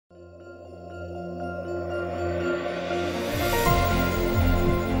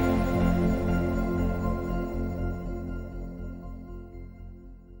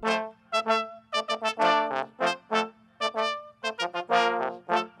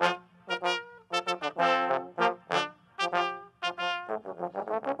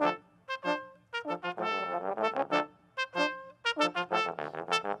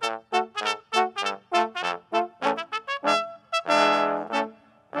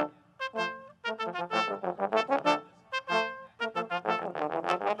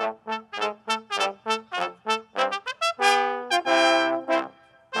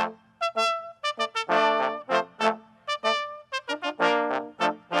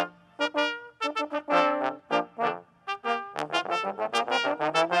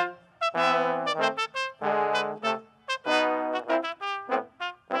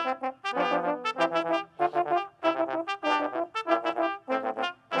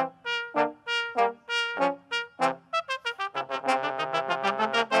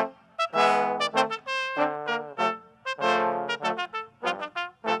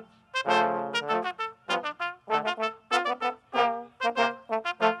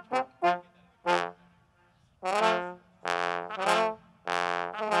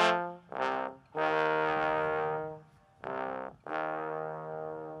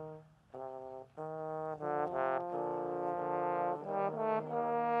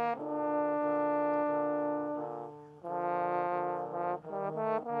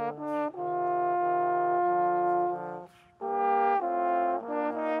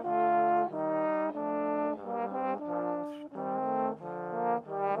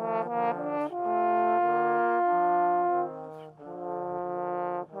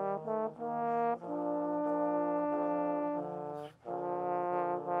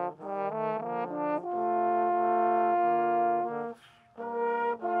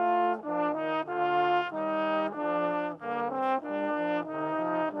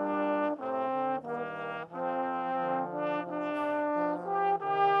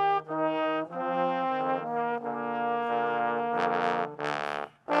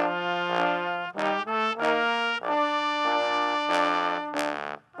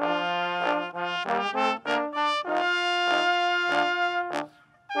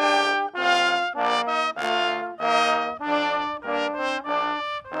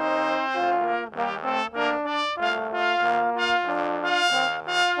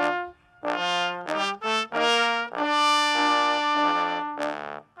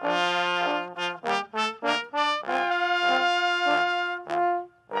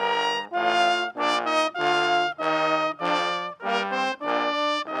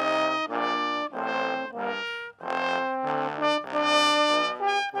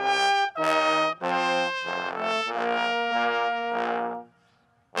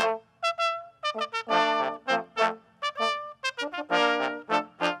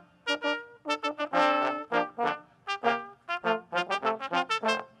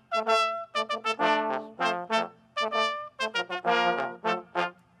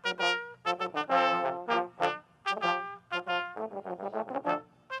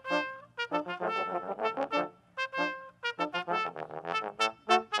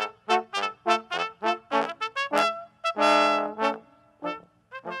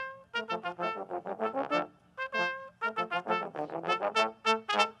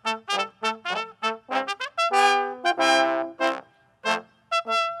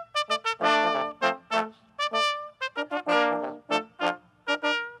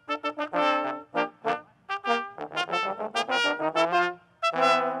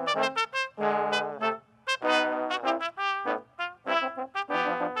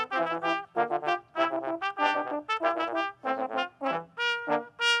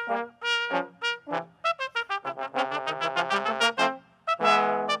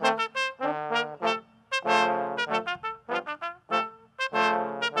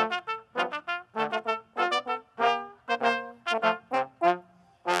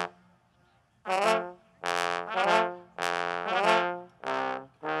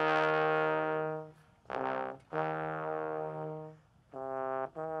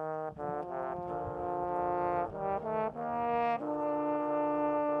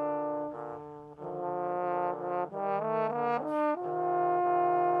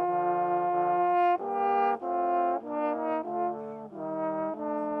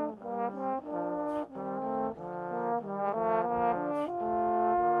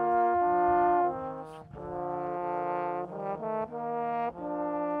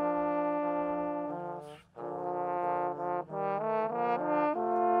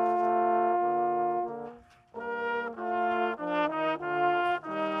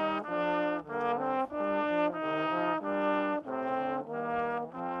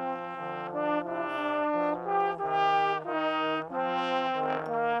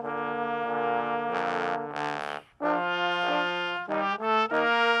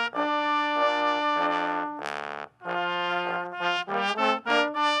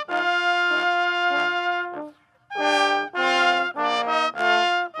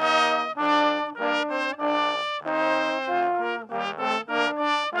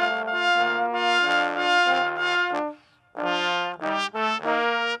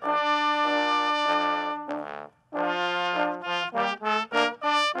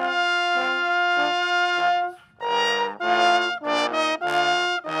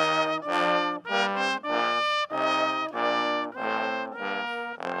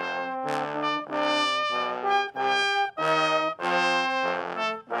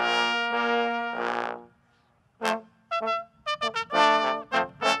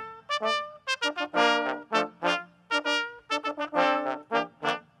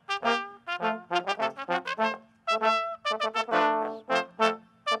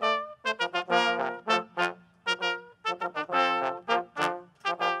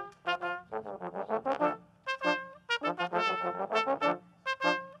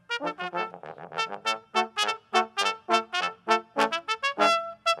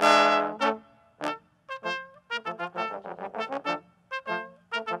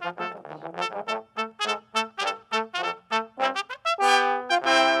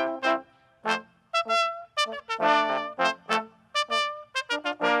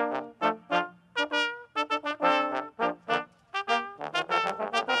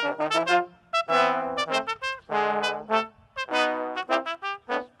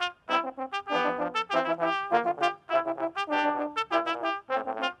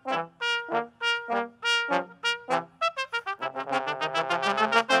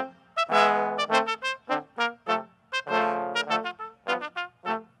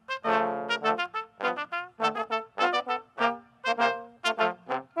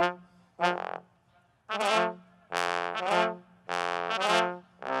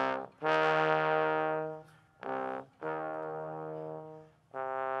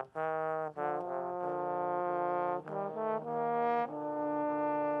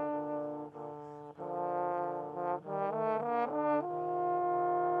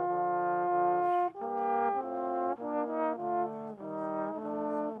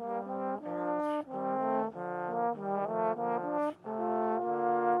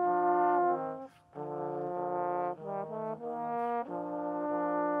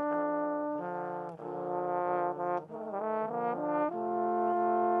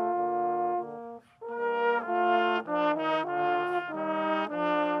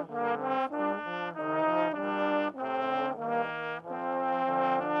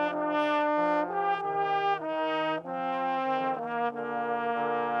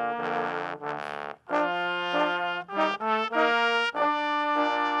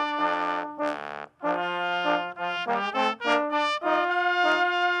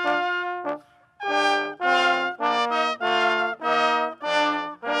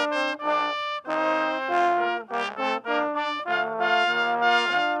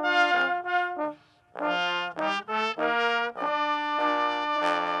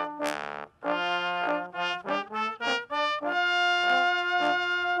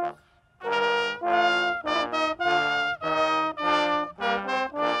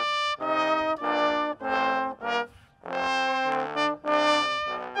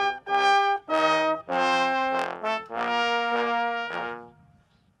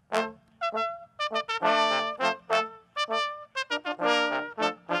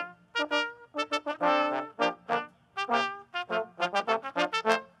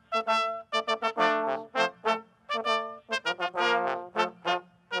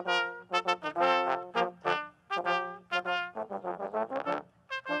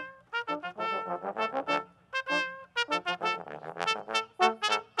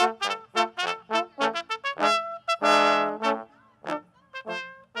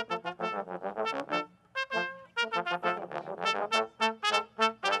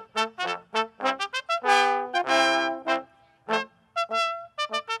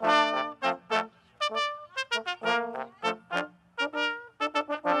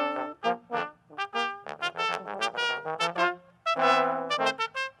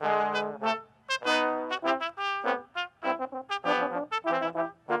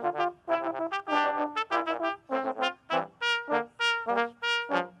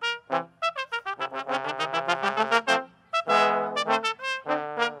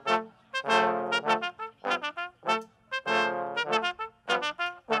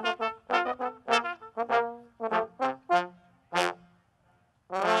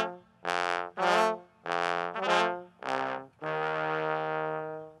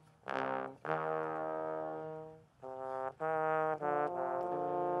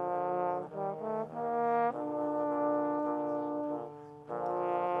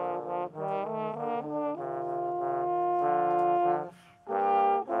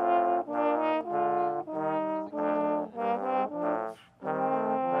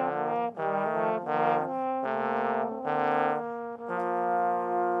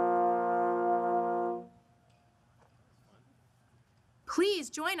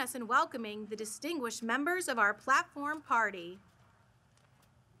join us in welcoming the distinguished members of our platform party.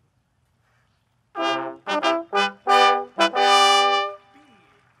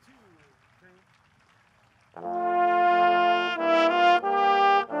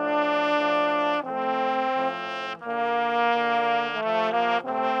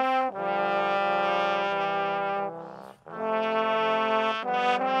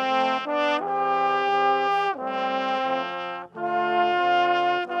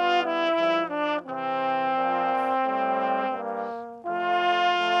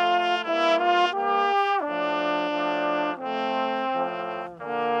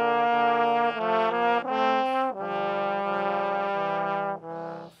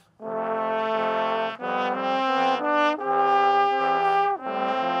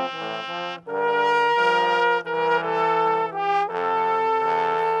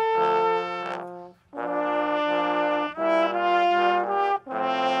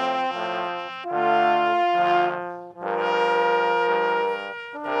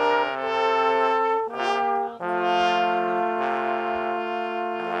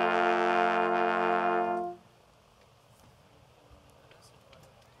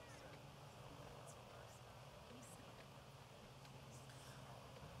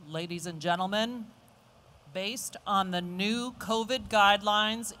 Ladies and gentlemen, based on the new COVID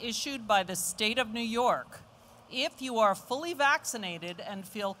guidelines issued by the state of New York, if you are fully vaccinated and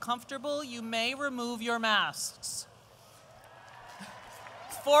feel comfortable, you may remove your masks.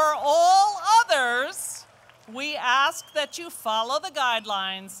 For all others, we ask that you follow the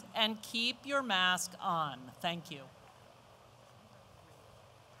guidelines and keep your mask on. Thank you.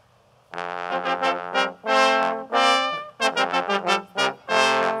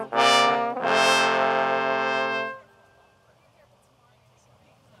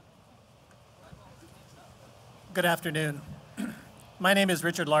 Good afternoon. My name is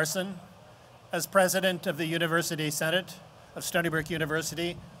Richard Larson. As president of the University Senate of Stony Brook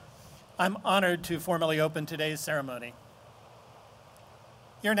University, I'm honored to formally open today's ceremony.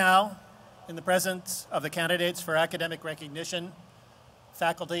 Here now, in the presence of the candidates for academic recognition,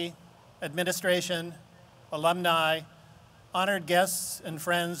 faculty, administration, alumni, honored guests, and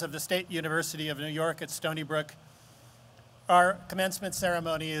friends of the State University of New York at Stony Brook, our commencement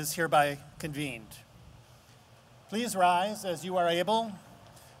ceremony is hereby convened. Please rise as you are able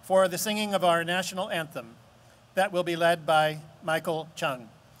for the singing of our national anthem that will be led by Michael Chung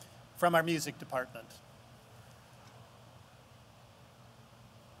from our music department.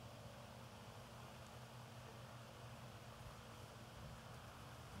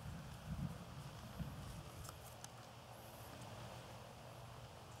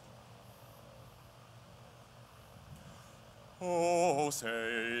 Oh,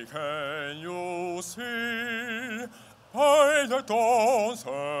 say, can you see by the dawn's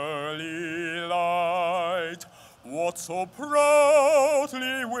early light what so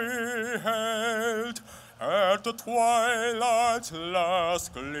proudly we hailed at the twilight's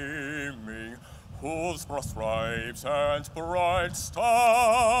last gleaming, whose broad stripes and bright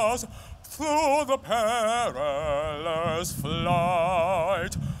stars through the perilous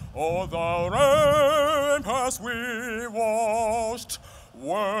flight o'er the ramparts we watched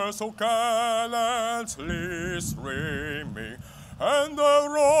were so gallantly streaming, and the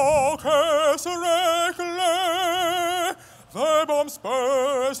rockets wreck lay, their bombs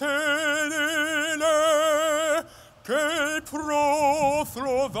bursting in air, gave proof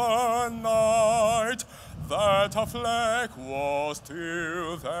through the night that a flag was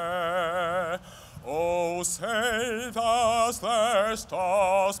still there. Oh, say does their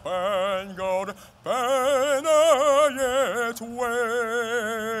star-spangled banner yet wave?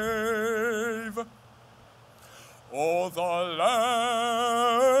 Oh, the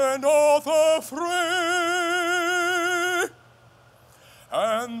land of the free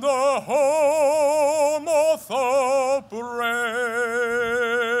and the home of the brave.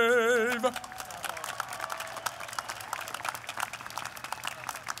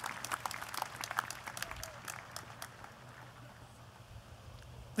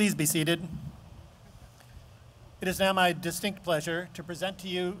 Please be seated. It is now my distinct pleasure to present to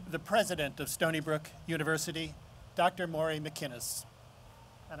you the president of Stony Brook University, Dr. Maurie McInnis.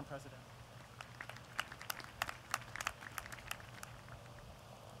 Madam President.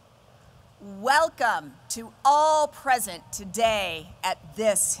 Welcome to all present today at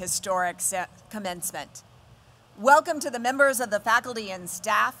this historic commencement. Welcome to the members of the faculty and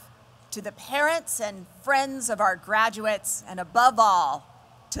staff, to the parents and friends of our graduates, and above all,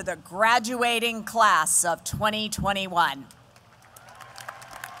 to the graduating class of 2021.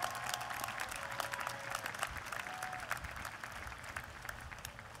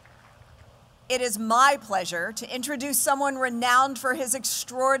 It is my pleasure to introduce someone renowned for his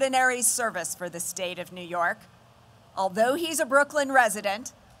extraordinary service for the state of New York. Although he's a Brooklyn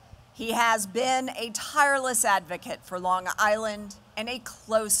resident, he has been a tireless advocate for Long Island and a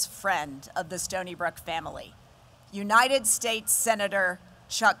close friend of the Stony Brook family, United States Senator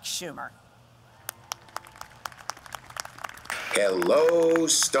Chuck Schumer. Hello,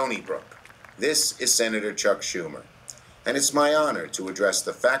 Stony Brook. This is Senator Chuck Schumer, and it's my honor to address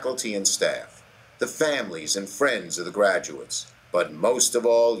the faculty and staff, the families and friends of the graduates, but most of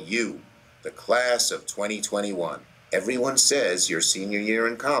all, you, the class of 2021. Everyone says your senior year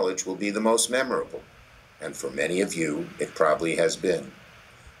in college will be the most memorable, and for many of you, it probably has been.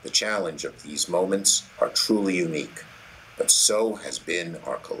 The challenge of these moments are truly unique, but so has been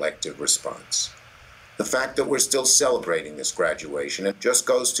our collective response. The fact that we're still celebrating this graduation, it just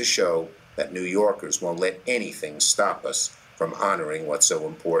goes to show that New Yorkers won't let anything stop us from honoring what's so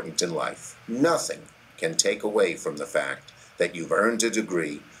important in life. Nothing can take away from the fact that you've earned a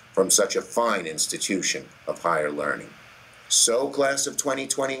degree from such a fine institution of higher learning. So, class of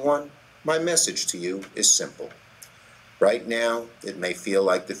 2021, my message to you is simple. Right now, it may feel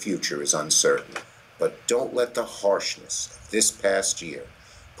like the future is uncertain, but don't let the harshness of this past year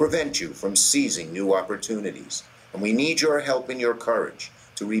prevent you from seizing new opportunities. And we need your help and your courage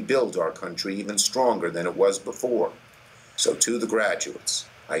to rebuild our country even stronger than it was before. So to the graduates,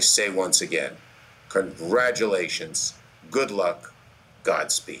 I say once again, congratulations, good luck,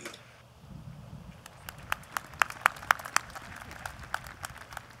 Godspeed.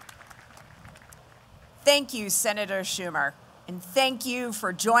 Thank you, Senator Schumer, and thank you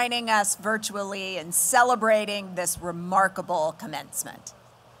for joining us virtually and celebrating this remarkable commencement.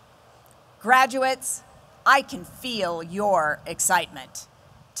 Graduates, I can feel your excitement.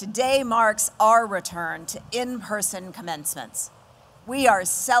 Today marks our return to in-person commencements. We are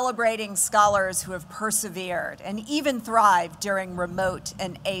celebrating scholars who have persevered and even thrived during remote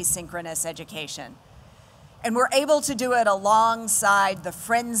and asynchronous education. And we're able to do it alongside the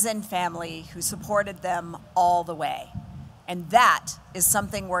friends and family who supported them all the way. And that is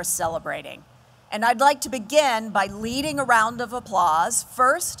something worth celebrating. And I'd like to begin by leading a round of applause,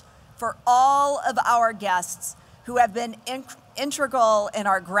 first for all of our guests who have been integral in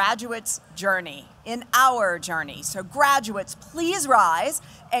our graduates' journey, in our journey. So graduates, please rise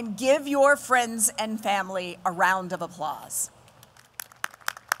and give your friends and family a round of applause.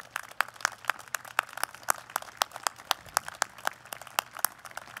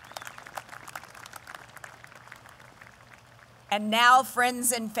 And now,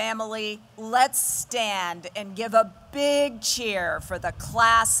 friends and family, let's stand and give a big cheer for the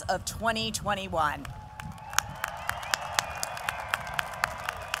class of 2021.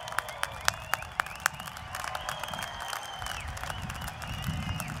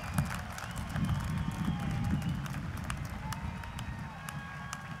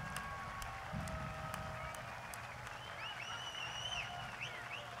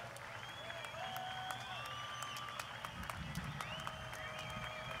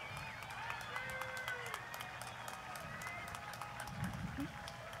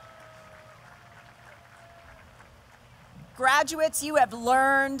 Graduates, you have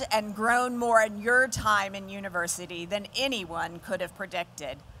learned and grown more in your time in university than anyone could have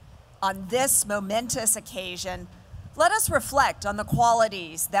predicted. On this momentous occasion, let us reflect on the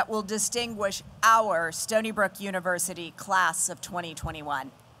qualities that will distinguish our Stony Brook University class of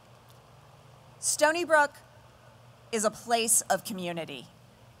 2021. Stony Brook is a place of community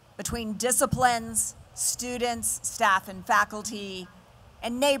between disciplines, students, staff, and faculty,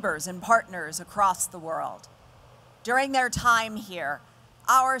 and neighbors and partners across the world. During their time here,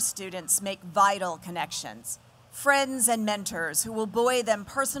 our students make vital connections, friends and mentors who will buoy them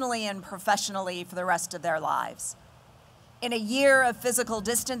personally and professionally for the rest of their lives. In a year of physical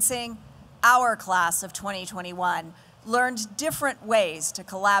distancing, our class of 2021 learned different ways to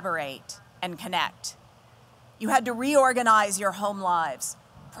collaborate and connect. You had to reorganize your home lives,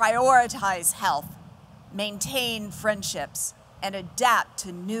 prioritize health, maintain friendships, and adapt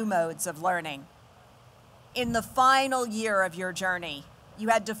to new modes of learning. In the final year of your journey, you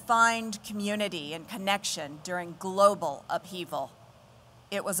had to find community and connection during global upheaval.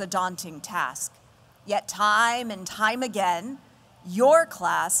 It was a daunting task. Yet time and time again, your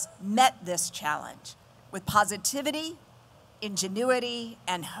class met this challenge with positivity, ingenuity,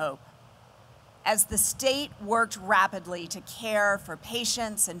 and hope. As the state worked rapidly to care for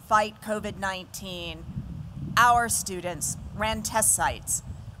patients and fight COVID-19, our students ran test sites,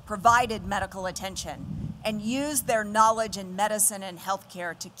 provided medical attention, and used their knowledge in medicine and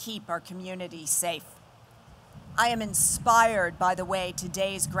healthcare to keep our community safe. I am inspired by the way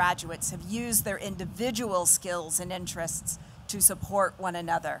today's graduates have used their individual skills and interests to support one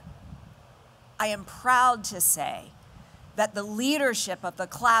another. I am proud to say that the leadership of the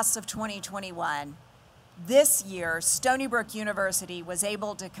class of 2021, this year, Stony Brook University was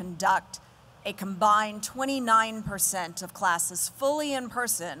able to conduct a combined 29% of classes fully in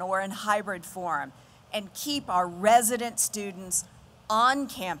person or in hybrid form and keep our resident students on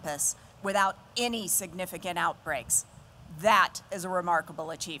campus without any significant outbreaks. That is a remarkable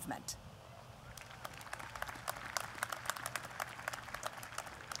achievement.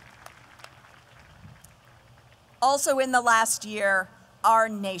 Also in the last year, our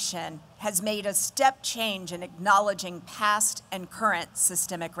nation has made a step change in acknowledging past and current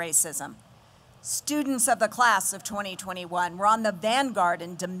systemic racism. Students of the class of 2021 were on the vanguard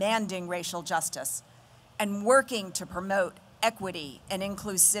in demanding racial justice and working to promote equity and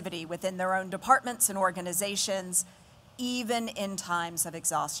inclusivity within their own departments and organizations, even in times of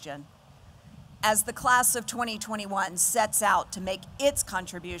exhaustion. As the class of 2021 sets out to make its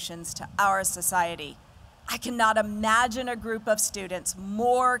contributions to our society, I cannot imagine a group of students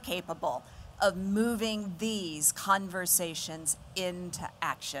more capable of moving these conversations into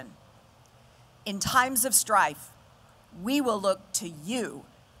action. In times of strife, we will look to you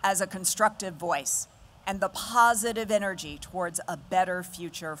as a constructive voice and the positive energy towards a better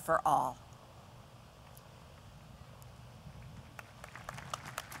future for all.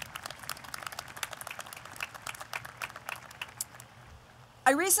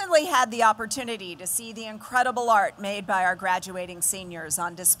 I recently had the opportunity to see the incredible art made by our graduating seniors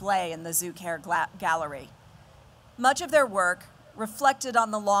on display in the Zucare Gallery. Much of their work reflected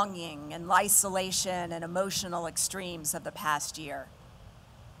on the longing and isolation and emotional extremes of the past year.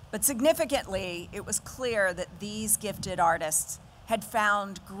 But significantly, it was clear that these gifted artists had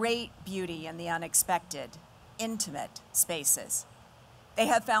found great beauty in the unexpected, intimate spaces. They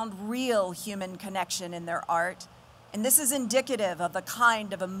have found real human connection in their art, and this is indicative of the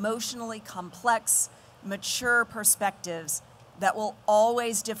kind of emotionally complex, mature perspectives that will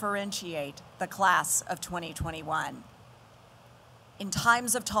always differentiate the class of 2021. In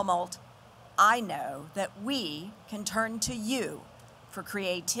times of tumult, I know that we can turn to you for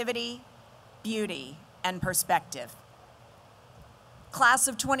creativity, beauty, and perspective. Class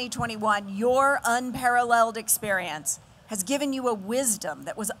of 2021, your unparalleled experience has given you a wisdom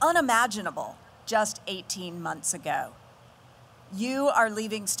that was unimaginable just 18 months ago. You are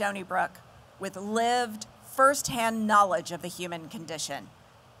leaving Stony Brook with lived, firsthand knowledge of the human condition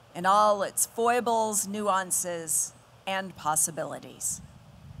in all its foibles, nuances, and possibilities.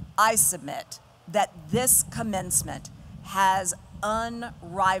 I submit that this commencement has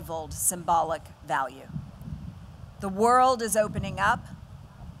unrivaled symbolic value. The world is opening up,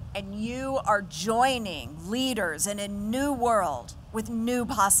 and you are joining leaders in a new world with new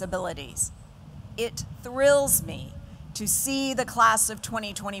possibilities. It thrills me to see the class of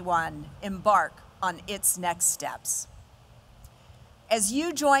 2021 embark on its next steps. As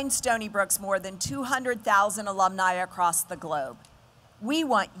you join Stony Brook's more than 200,000 alumni across the globe, we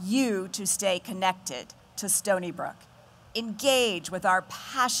want you to stay connected to Stony Brook, engage with our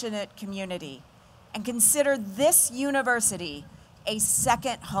passionate community, and consider this university a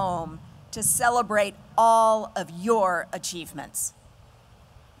second home to celebrate all of your achievements.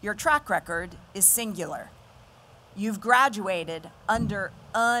 Your track record is singular. You've graduated under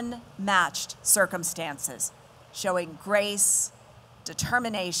unmatched circumstances, showing grace,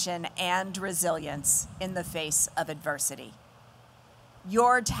 determination, and resilience in the face of adversity.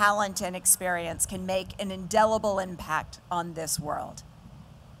 Your talent and experience can make an indelible impact on this world.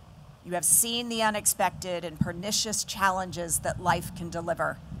 You have seen the unexpected and pernicious challenges that life can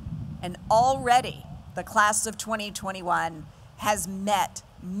deliver, and already the class of 2021 has met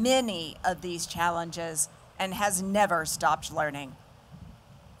many of these challenges and has never stopped learning.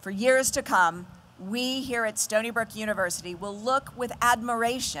 For years to come, we here at Stony Brook University will look with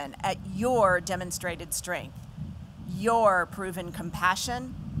admiration at your demonstrated strength, your proven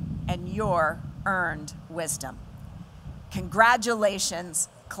compassion, and your earned wisdom. Congratulations,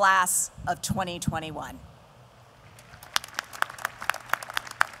 class of 2021.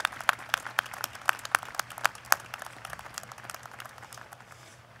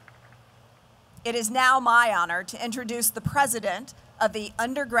 It is now my honor to introduce the president of the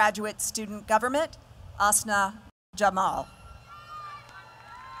Undergraduate Student Government, Asna Jamal.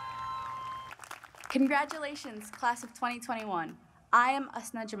 Congratulations, class of 2021. I am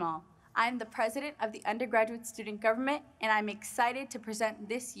Asna Jamal. I am the president of the Undergraduate Student Government, and I'm excited to present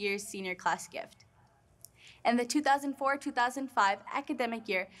this year's senior class gift. In the 2004-2005 academic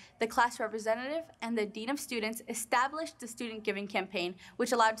year, the class representative and the dean of students established the Student Giving Campaign,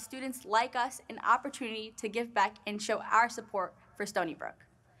 which allowed students like us an opportunity to give back and show our support for Stony Brook.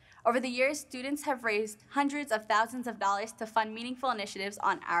 Over the years, students have raised hundreds of thousands of dollars to fund meaningful initiatives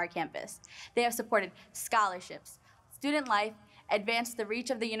on our campus. They have supported scholarships, student life, advanced the reach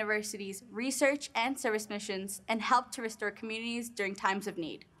of the university's research and service missions, and helped to restore communities during times of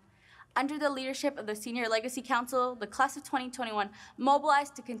need. Under the leadership of the Senior Legacy Council, the class of 2021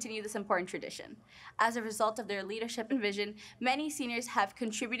 mobilized to continue this important tradition. As a result of their leadership and vision, many seniors have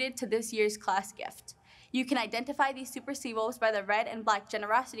contributed to this year's class gift. You can identify these Super Seawolves by the red and black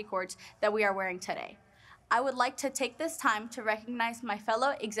generosity cords that we are wearing today. I would like to take this time to recognize my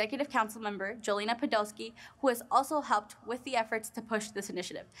fellow Executive Council member, Jolena Podolsky, who has also helped with the efforts to push this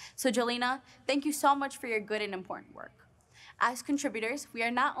initiative. So Jolena, thank you so much for your good and important work. As contributors, we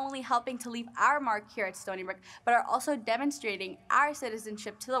are not only helping to leave our mark here at Stony Brook, but are also demonstrating our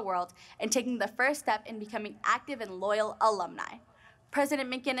citizenship to the world and taking the first step in becoming active and loyal alumni. President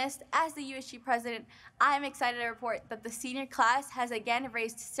McInnis, as the USG president, I am excited to report that the senior class has again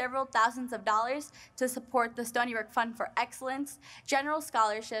raised several thousands of dollars to support the Stony Brook Fund for Excellence, general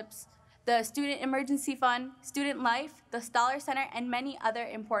scholarships, the Student Emergency Fund, Student Life, the Scholar Center, and many other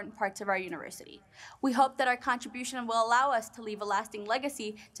important parts of our university. We hope that our contribution will allow us to leave a lasting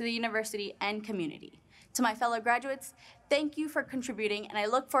legacy to the university and community. To my fellow graduates, thank you for contributing, and I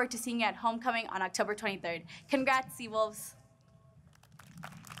look forward to seeing you at homecoming on October 23rd. Congrats, Seawolves.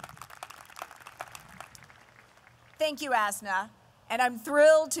 Thank you, Asna. And I'm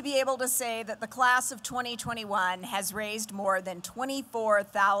thrilled to be able to say that the class of 2021 has raised more than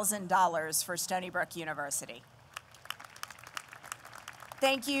 $24,000 for Stony Brook University.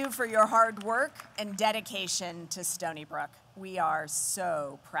 Thank you for your hard work and dedication to Stony Brook. We are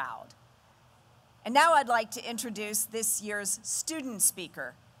so proud. And now I'd like to introduce this year's student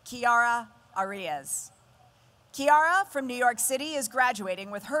speaker, Kiara Arias. Kiara from New York City is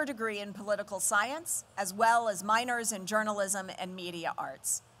graduating with her degree in political science, as well as minors in journalism and media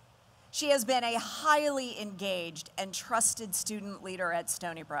arts. She has been a highly engaged and trusted student leader at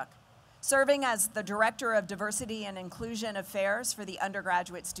Stony Brook, serving as the Director of Diversity and Inclusion Affairs for the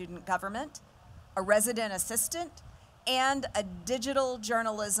undergraduate student government, a resident assistant, and a digital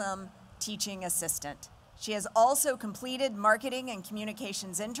journalism teaching assistant. She has also completed marketing and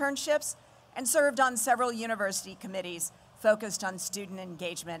communications internships and served on several university committees focused on student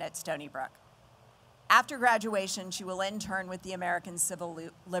engagement at Stony Brook. After graduation, she will intern with the American Civil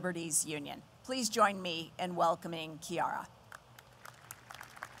Liberties Union. Please join me in welcoming Kiara.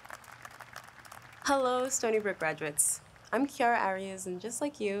 Hello, Stony Brook graduates. I'm Kiara Arias, and just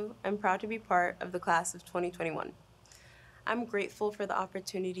like you, I'm proud to be part of the class of 2021. I'm grateful for the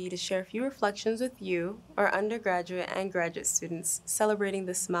opportunity to share a few reflections with you, our undergraduate and graduate students, celebrating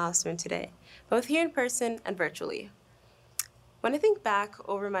this milestone today, both here in person and virtually. When I think back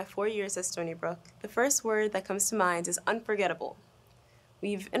over my 4 years at Stony Brook, the first word that comes to mind is unforgettable.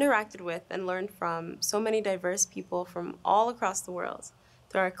 We've interacted with and learned from so many diverse people from all across the world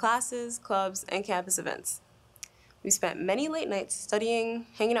through our classes, clubs, and campus events. We spent many late nights studying,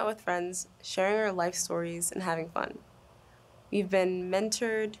 hanging out with friends, sharing our life stories, and having fun. We've been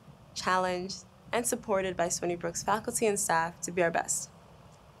mentored, challenged, and supported by Stony Brook's faculty and staff to be our best.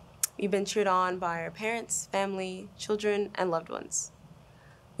 We've been cheered on by our parents, family, children, and loved ones.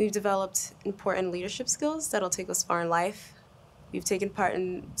 We've developed important leadership skills that'll take us far in life. We've taken part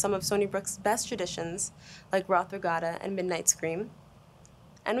in some of Stony Brook's best traditions, like Roth Regatta and Midnight Scream.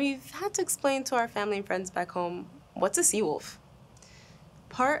 And we've had to explain to our family and friends back home, what's a seawolf?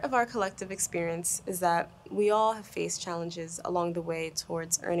 Part of our collective experience is that we all have faced challenges along the way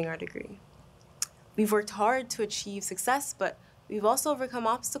towards earning our degree. We've worked hard to achieve success, but we've also overcome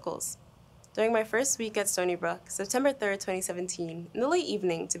obstacles. During my first week at Stony Brook, September 3rd, 2017, in the late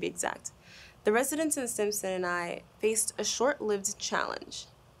evening to be exact, the residents in Simpson and I faced a short-lived challenge.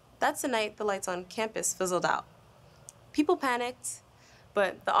 That's the night the lights on campus fizzled out. People panicked,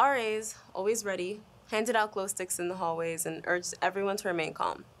 but the RAs, always ready, handed out glow sticks in the hallways and urged everyone to remain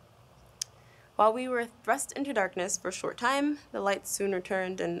calm. While we were thrust into darkness for a short time, the lights soon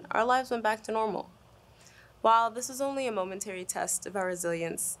returned and our lives went back to normal. While this was only a momentary test of our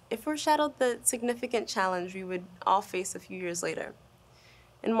resilience, it foreshadowed the significant challenge we would all face a few years later.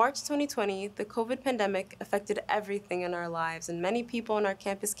 In March 2020, the COVID pandemic affected everything in our lives, and many people in our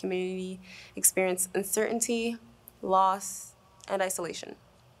campus community experienced uncertainty, loss, and isolation.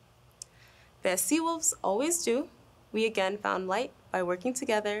 But as Seawolves always do, we again found light by working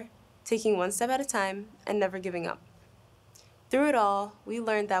together, taking one step at a time, and never giving up. Through it all, we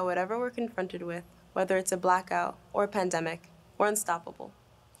learned that whatever we're confronted with, whether it's a blackout or a pandemic or unstoppable.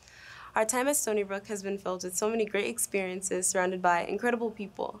 Our time at Stony Brook has been filled with so many great experiences surrounded by incredible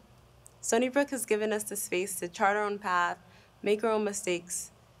people. Stony Brook has given us the space to chart our own path, make our own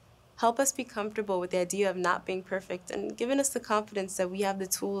mistakes, help us be comfortable with the idea of not being perfect, and given us the confidence that we have the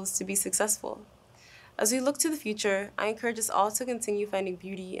tools to be successful. As we look to the future, I encourage us all to continue finding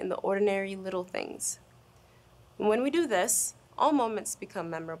beauty in the ordinary little things. And when we do this, all moments become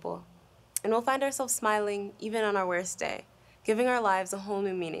memorable, and we'll find ourselves smiling even on our worst day, giving our lives a whole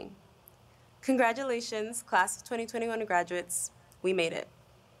new meaning. Congratulations, class of 2021 graduates. We made it.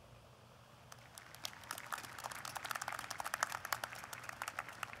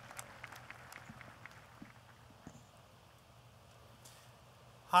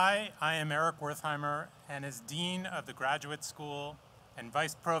 Hi, I am Eric Wertheimer, and as Dean of the Graduate School and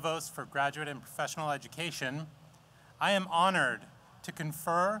Vice Provost for Graduate and Professional Education, I am honored to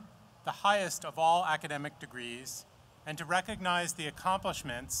confer the highest of all academic degrees and to recognize the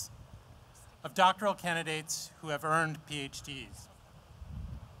accomplishments of doctoral candidates who have earned PhDs.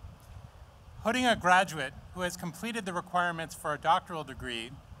 Hooding a graduate who has completed the requirements for a doctoral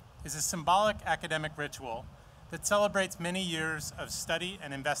degree is a symbolic academic ritual that celebrates many years of study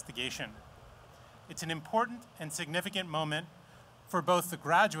and investigation. It's an important and significant moment for both the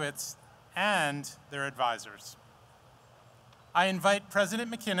graduates and their advisors. I invite President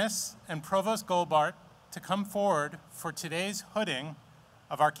McInnis and Provost Goldbart to come forward for today's hooding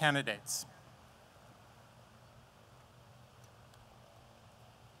of our candidates.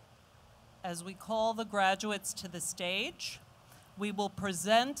 As we call the graduates to the stage, we will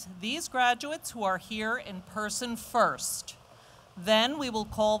present these graduates who are here in person first. Then we will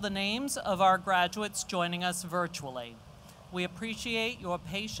call the names of our graduates joining us virtually. We appreciate your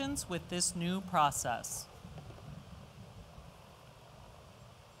patience with this new process.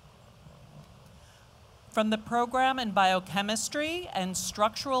 From the program in Biochemistry and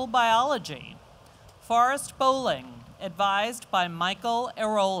Structural Biology, Forrest Bowling, advised by Michael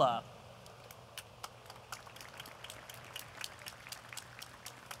Arola.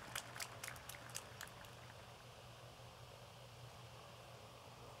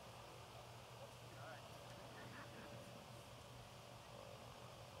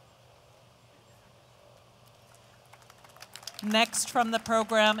 Next from the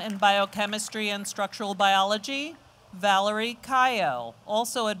program in Biochemistry and Structural Biology, Valerie Cayo,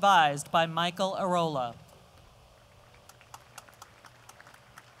 also advised by Michael Arola.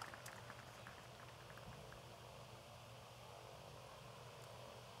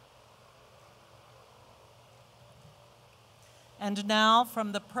 And now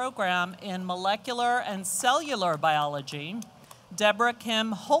from the program in Molecular and Cellular Biology, Deborah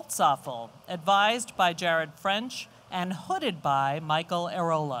Kim Holtzoffel, advised by Jared French and hooded by Michael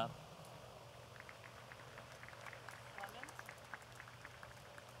Arola.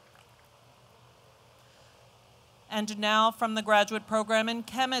 And now from the graduate program in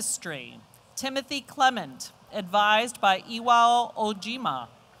Chemistry, Timothy Clement, advised by Iwao Ojima.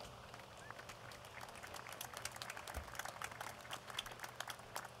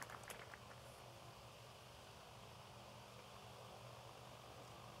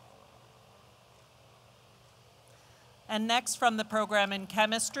 And next from the program in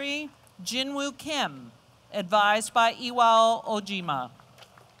Chemistry, Jinwoo Kim, advised by Iwao Ojima.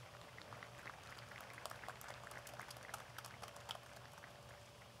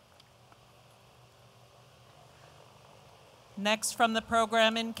 Next from the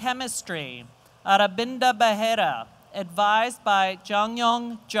program in Chemistry, Arabinda Behera, advised by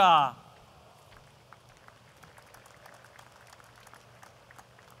Jangyong Ja.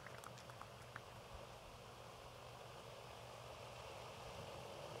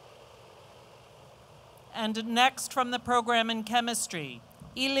 And next from the program in Chemistry,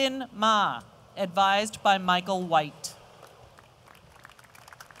 Ilin Ma, advised by Michael White.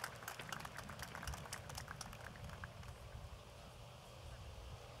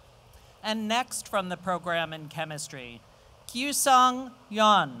 And next from the program in Chemistry, Kyusung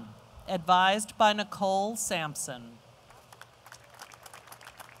Yeon, advised by Nicole Sampson.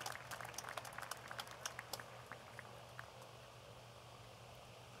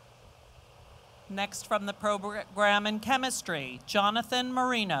 Next from the program in Chemistry, Jonathan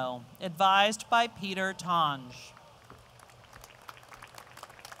Marino, advised by Peter Tange.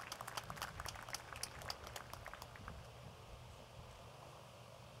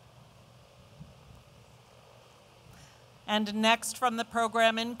 And next from the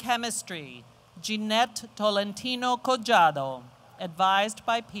program in Chemistry, Ginette Tolentino Collado, advised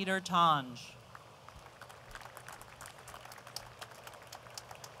by Peter Tange.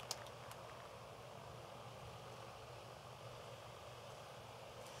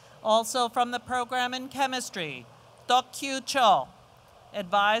 Also from the program in chemistry, Tok Kyu Cho,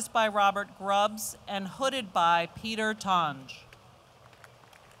 advised by Robert Grubbs and hooded by Peter Tange.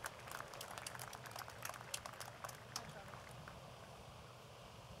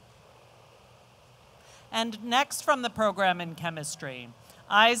 And next from the program in chemistry,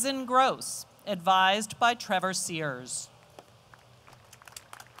 Eisen Gross, advised by Trevor Sears.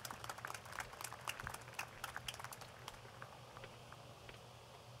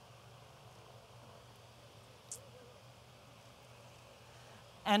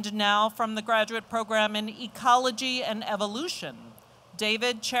 And now from the graduate program in Ecology and Evolution,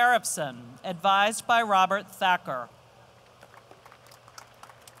 David Cherifson, advised by Robert Thacker.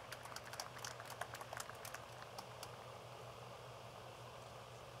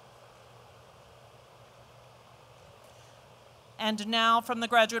 And now from the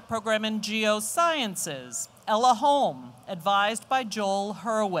graduate program in Geosciences, Ella Holm, advised by Joel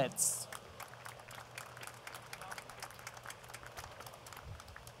Hurwitz.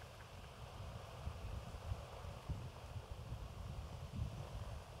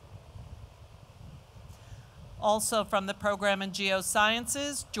 Also from the program in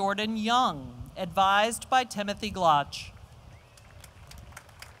Geosciences, Jordan Young, advised by Timothy Glotch.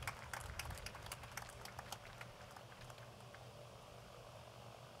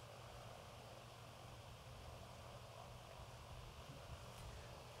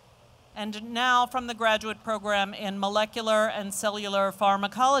 And now from the graduate program in Molecular and Cellular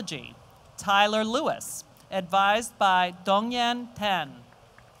Pharmacology, Tyler Lewis, advised by Dongyan Tan.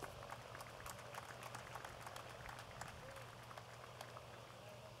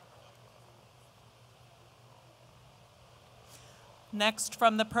 Next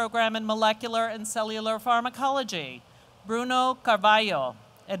from the program in Molecular and Cellular Pharmacology, Bruno Carvalho,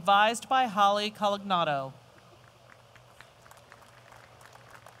 advised by Holly Colignato.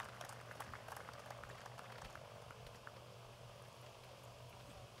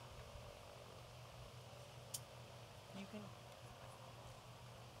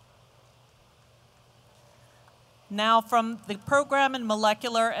 Now from the program in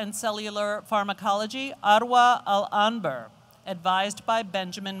Molecular and Cellular Pharmacology, Arwa Al-Anbar, advised by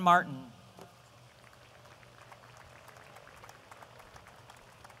Benjamin Martin.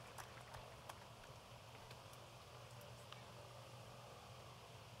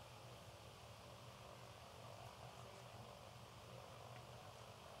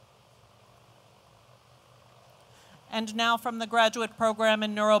 And now from the graduate program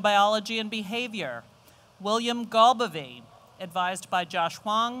in Neurobiology and Behavior, William Galbavy, advised by Josh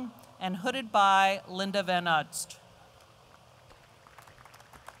Huang and hooded by Linda Van Utst.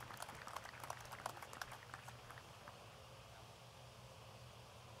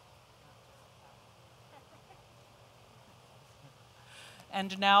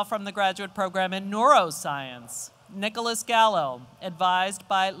 And now from the graduate program in Neuroscience, Nicholas Gallo, advised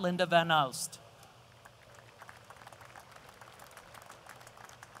by Linda Van Oost.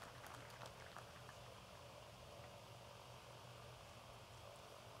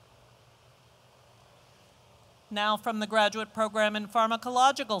 Now from the graduate program in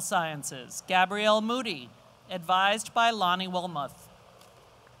Pharmacological Sciences, Gabrielle Moody, advised by Lonnie Wilmuth.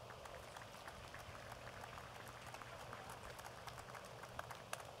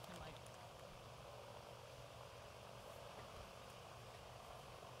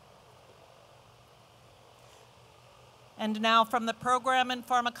 And now from the program in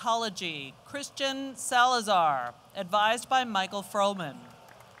Pharmacology, Christian Salazar, advised by Michael Froman.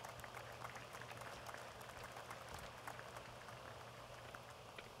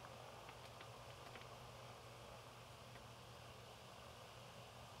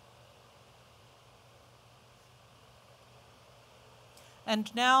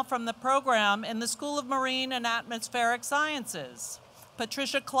 And now from the program in the School of Marine and Atmospheric Sciences,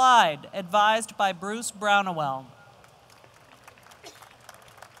 Patricia Clyde, advised by Bruce Brownawell.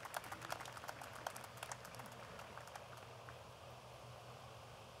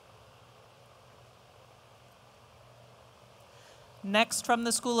 Next from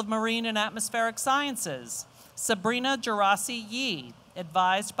the School of Marine and Atmospheric Sciences, Sabrina Gerasi Yee,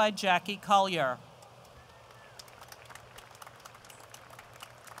 advised by Jackie Collier.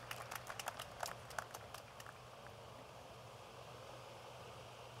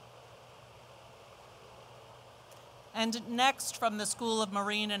 And next from the School of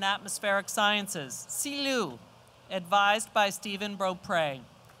Marine and Atmospheric Sciences, Si Liu, advised by Stephen Beaupre.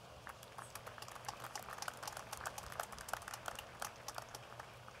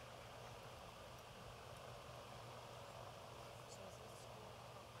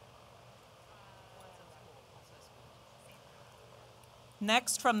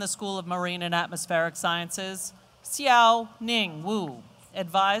 Next, from the School of Marine and Atmospheric Sciences, Xiao Ning Wu,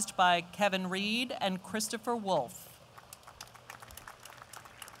 advised by Kevin Reed and Christopher Wolf.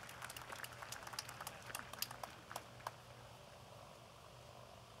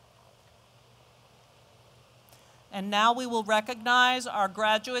 And now we will recognize our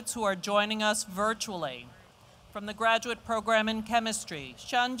graduates who are joining us virtually. From the graduate program in chemistry,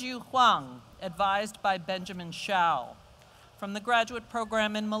 Shanju Huang, advised by Benjamin Shao. From the graduate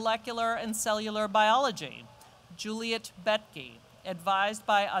program in molecular and cellular biology, Juliet Betke, advised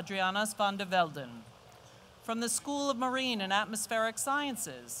by Adrianas van de Velden. From the School of Marine and Atmospheric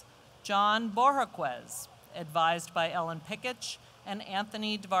Sciences, John Borjaquez, advised by Ellen Pickich and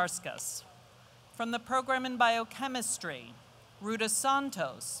Anthony Dvarskas. From the program in biochemistry, Ruta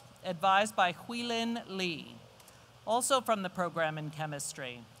Santos, advised by Huilin Lee. Also from the program in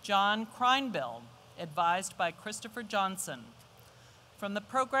chemistry, John Kreinbill, advised by Christopher Johnson. From the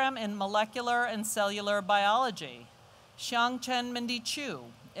program in molecular and cellular biology, Xiangchen Mindy Chu,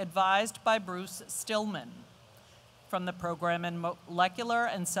 advised by Bruce Stillman. From the program in molecular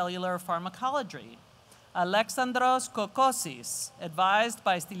and cellular pharmacology, Alexandros Kokosis, advised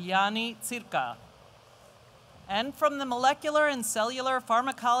by Styliani Tsirka. And from the molecular and cellular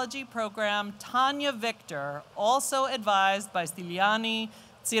pharmacology program, Tanya Victor, also advised by Styliani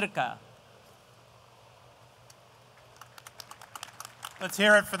Tsirka. Let's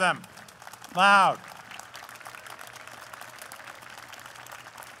hear it for them. Loud.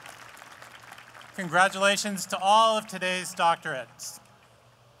 Congratulations to all of today's doctorates.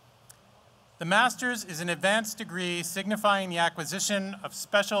 The master's is an advanced degree signifying the acquisition of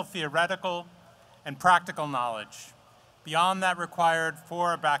special theoretical and practical knowledge beyond that required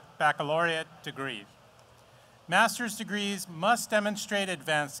for a baccalaureate degree. Master's degrees must demonstrate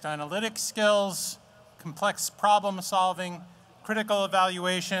advanced analytic skills, complex problem solving, critical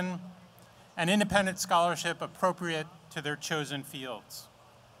evaluation, and independent scholarship appropriate to their chosen fields.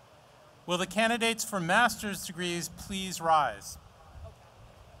 Will the candidates for master's degrees please rise?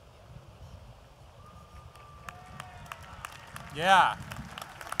 Yeah.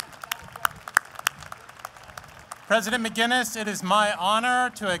 President McInnis, it is my honor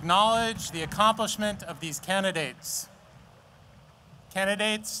to acknowledge the accomplishment of these candidates.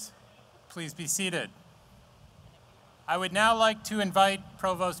 Candidates, please be seated. I would now like to invite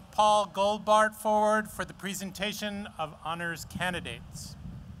Provost Paul Goldbart forward for the presentation of honors candidates.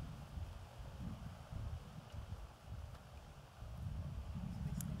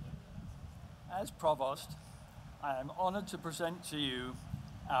 As Provost, I am honored to present to you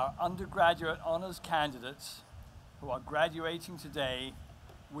our undergraduate honors candidates who are graduating today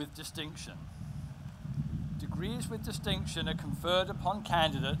with distinction. Degrees with distinction are conferred upon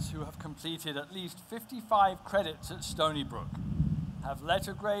candidates who have completed at least 55 credits at Stony Brook, have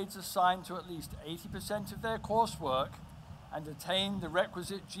letter grades assigned to at least 80% of their coursework, and attain the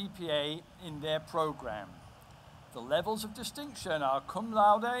requisite GPA in their program. The levels of distinction are cum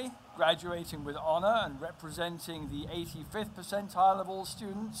laude, graduating with honor and representing the 85th percentile of all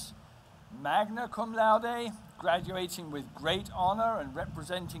students, magna cum laude, graduating with great honor and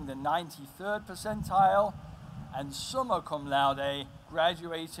representing the 93rd percentile, and summa cum laude,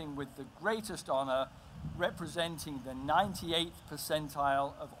 graduating with the greatest honor, representing the 98th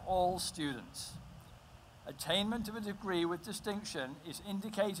percentile of all students. Attainment of a degree with distinction is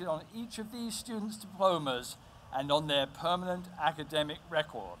indicated on each of these students' diplomas and on their permanent academic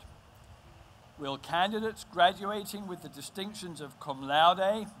record. Will candidates graduating with the distinctions of cum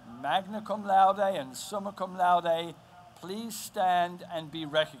laude, magna cum laude, and summa cum laude please stand and be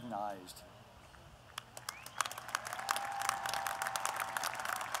recognized?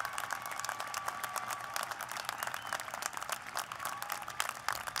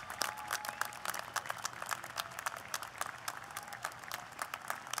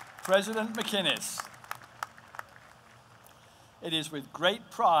 President McInnis, it is with great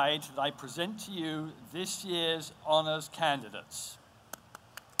pride that I present to you this year's honors candidates.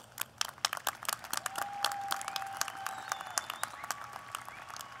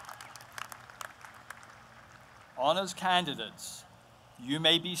 Honors candidates, you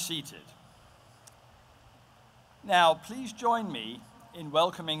may be seated. Now, please join me in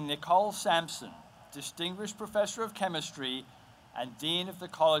welcoming Nicole Sampson, Distinguished Professor of Chemistry and Dean of the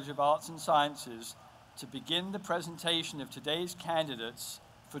College of Arts and Sciences, to begin the presentation of today's candidates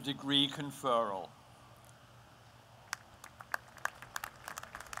for degree conferral.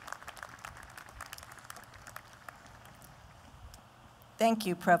 Thank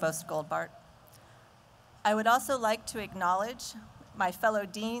you, Provost Goldbart. I would also like to acknowledge my fellow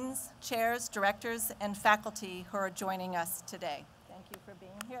deans, chairs, directors, and faculty who are joining us today. Thank you.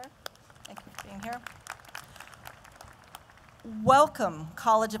 here. Thank you for being here. Welcome,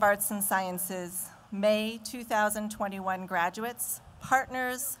 College of Arts and Sciences, May 2021 graduates,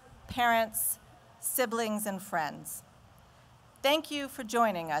 partners, parents, siblings, and friends. Thank you for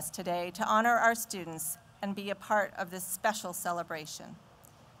joining us today to honor our students and be a part of this special celebration.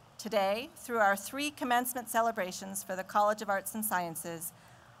 Today, through our 3 commencement celebrations for the College of Arts and Sciences,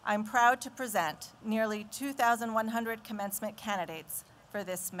 I'm proud to present nearly 2,100 commencement candidates for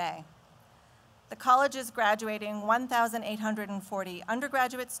this May. The college is graduating 1,840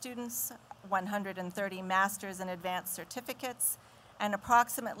 undergraduate students, 130 master's and advanced certificates, and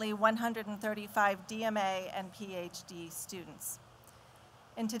approximately 135 DMA and PhD students.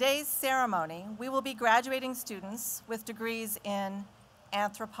 In today's ceremony, we will be graduating students with degrees in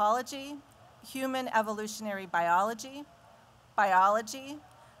anthropology, human evolutionary biology, biology,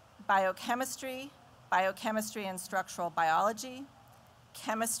 biochemistry, biochemistry and structural biology,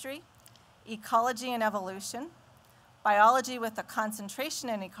 chemistry, ecology and evolution, biology with a concentration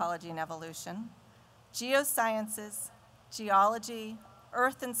in ecology and evolution, geosciences, geology,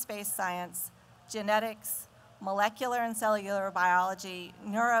 earth and space science, genetics, molecular and cellular biology,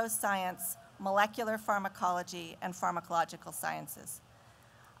 neuroscience, molecular pharmacology, and pharmacological sciences.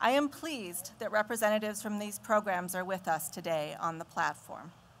 I am pleased that representatives from these programs are with us today on the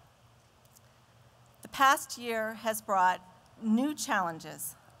platform. The past year has brought new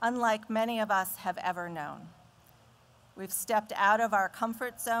challenges, unlike many of us have ever known. We've stepped out of our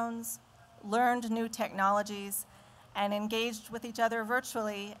comfort zones, learned new technologies, and engaged with each other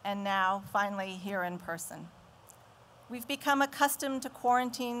virtually, and now finally here in person. We've become accustomed to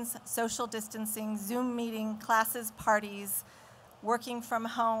quarantines, social distancing, Zoom meeting, classes, parties, working from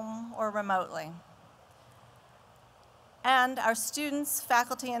home or remotely. And our students,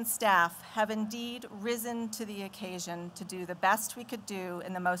 faculty, and staff have indeed risen to the occasion to do the best we could do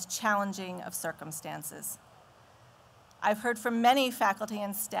in the most challenging of circumstances. I've heard from many faculty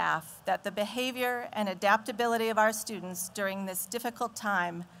and staff that the behavior and adaptability of our students during this difficult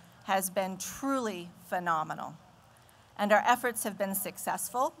time has been truly phenomenal. And our efforts have been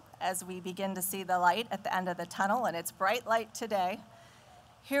successful as we begin to see the light at the end of the tunnel, and it's bright light today.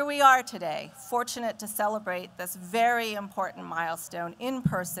 Here we are today, fortunate to celebrate this very important milestone in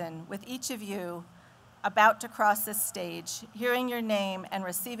person with each of you about to cross this stage, hearing your name and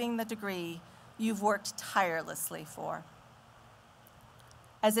receiving the degree you've worked tirelessly for.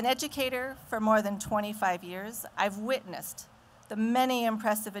 As an educator for more than 25 years, I've witnessed the many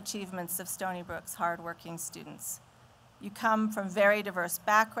impressive achievements of Stony Brook's hardworking students. You come from very diverse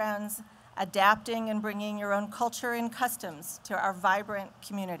backgrounds, adapting and bringing your own culture and customs to our vibrant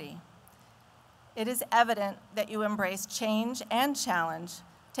community. It is evident that you embrace change and challenge,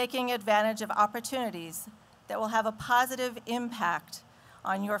 taking advantage of opportunities that will have a positive impact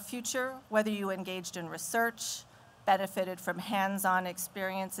on your future, whether you engaged in research, benefited from hands-on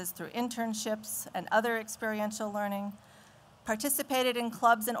experiences through internships and other experiential learning, participated in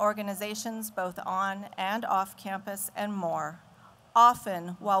clubs and organizations both on and off campus, and more,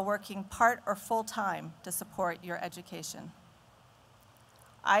 often while working part or full-time to support your education.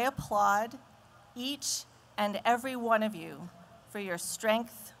 I applaud each and every one of you for your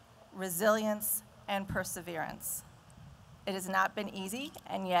strength, resilience, and perseverance. It has not been easy,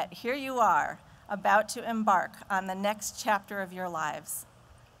 and yet here you are, about to embark on the next chapter of your lives.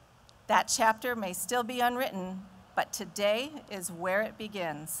 That chapter may still be unwritten, but today is where it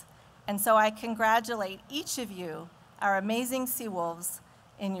begins. And so I congratulate each of you, our amazing Seawolves,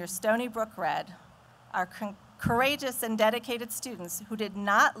 in your Stony Brook Red, our courageous and dedicated students who did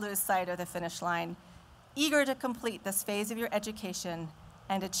not lose sight of the finish line, eager to complete this phase of your education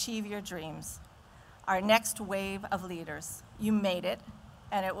and achieve your dreams. Our next wave of leaders. You made it,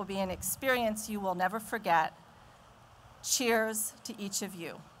 and it will be an experience you will never forget. Cheers to each of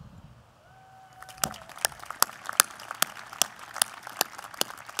you.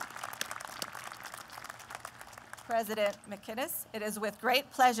 President McInnis, it is with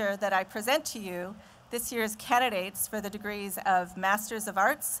great pleasure that I present to you this year's candidates for the degrees of Masters of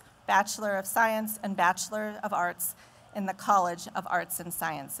Arts, Bachelor of Science, and Bachelor of Arts in the College of Arts and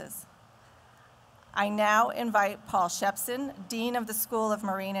Sciences. I now invite Paul Shepson, Dean of the School of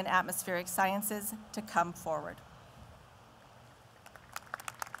Marine and Atmospheric Sciences, to come forward.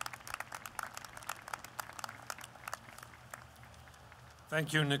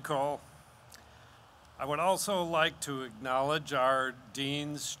 Thank you, Nicole. I would also like to acknowledge our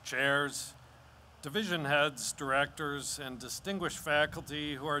deans, chairs, division heads, directors, and distinguished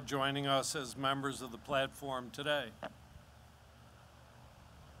faculty who are joining us as members of the platform today.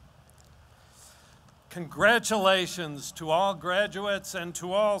 Congratulations to all graduates and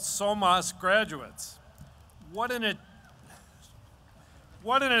to all SoMAS graduates. What an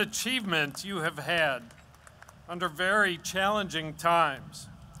achievement you have had under very challenging times.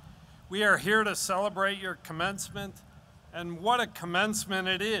 We are here to celebrate your commencement, and what a commencement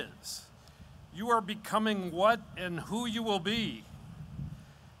it is. You are becoming what and who you will be.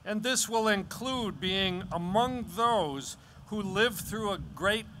 And this will include being among those who lived through a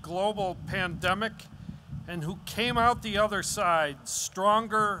great global pandemic and who came out the other side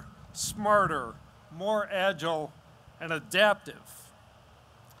stronger, smarter, more agile, and adaptive.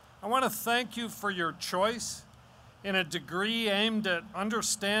 I want to thank you for your choice in a degree aimed at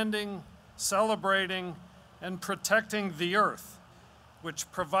understanding, celebrating, and protecting the earth,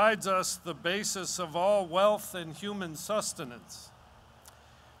 which provides us the basis of all wealth and human sustenance.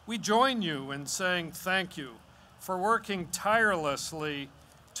 We join you in saying thank you for working tirelessly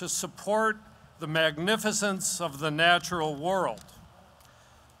to support the magnificence of the natural world.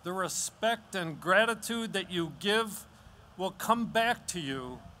 The respect and gratitude that you give will come back to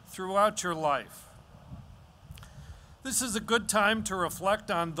you throughout your life. This is a good time to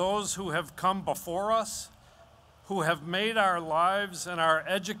reflect on those who have come before us, who have made our lives and our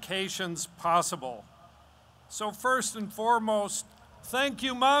educations possible. So first and foremost, thank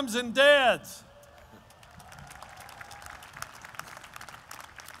you, moms and dads.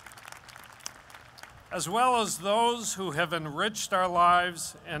 As well as those who have enriched our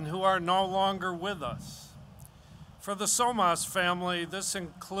lives and who are no longer with us. For the SoMAS family, this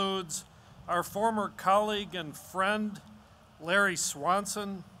includes our former colleague and friend, Larry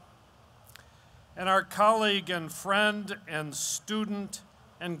Swanson, and our colleague and friend and student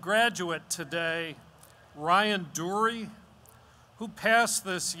and graduate today, Ryan Dury, who passed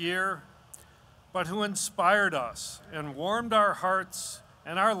this year, but who inspired us and warmed our hearts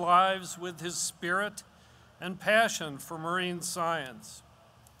and our lives with his spirit and passion for marine science.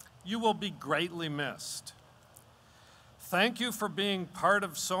 You will be greatly missed. Thank you for being part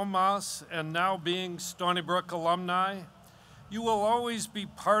of SoMAS and now being Stony Brook alumni. You will always be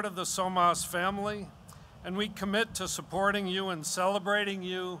part of the SoMAS family, and we commit to supporting you and celebrating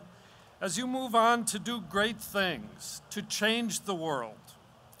you as you move on to do great things, to change the world.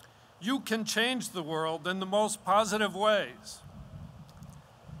 You can change the world in the most positive ways.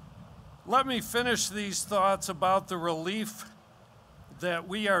 Let me finish these thoughts about the relief that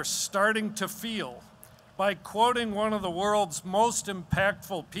we are starting to feel by quoting one of the world's most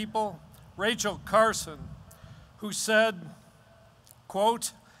impactful people, Rachel Carson, who said,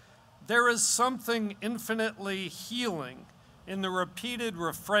 quote, "There is something infinitely healing in the repeated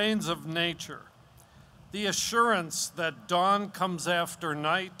refrains of nature, the assurance that dawn comes after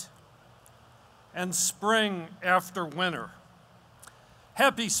night and spring after winter."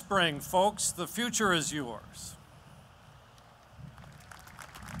 Happy spring, folks. The future is yours.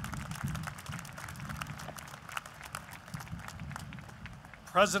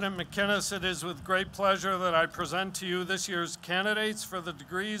 President McInnis, it is with great pleasure that I present to you this year's candidates for the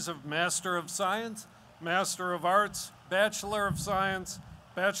degrees of Master of Science, Master of Arts, Bachelor of Science,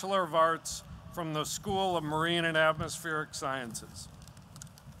 Bachelor of Arts from the School of Marine and Atmospheric Sciences.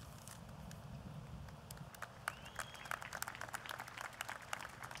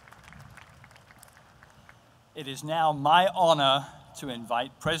 It is now my honor to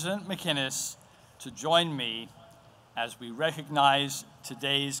invite President McInnis to join me as we recognize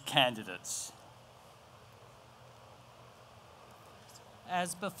today's candidates.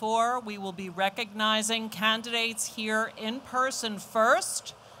 As before, we will be recognizing candidates here in person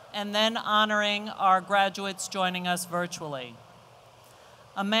first, and then honoring our graduates joining us virtually.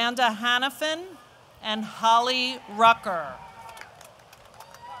 Amanda Hannafin and Holly Rucker.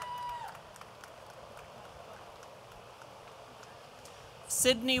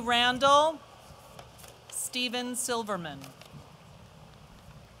 Sydney Randall, Stephen Silverman.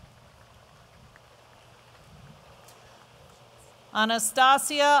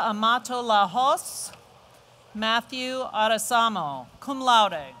 Anastasia Amato Lajos, Matthew Arasamo, cum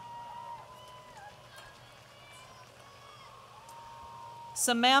laude.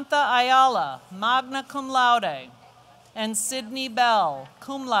 Samantha Ayala, magna cum laude, and Sydney Bell,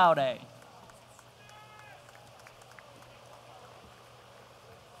 cum laude.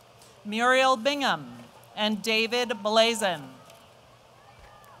 Muriel Bingham and David Blazin.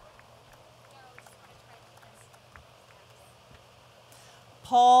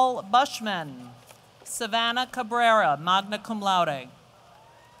 Paul Bushman, Savannah Cabrera, magna cum laude.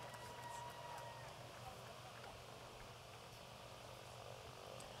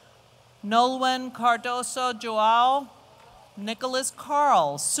 Nolwenn Cardoso Joao, Nicholas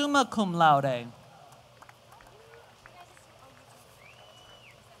Carl, summa cum laude.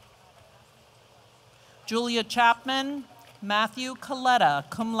 Julia Chapman, Matthew Coletta,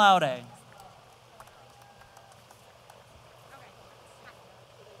 cum laude.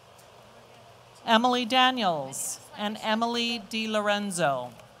 Emily Daniels and Emily Di Lorenzo.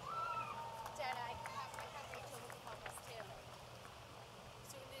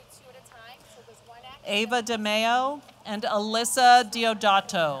 Ava DeMeo and Alyssa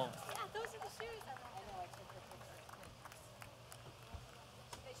Diodato.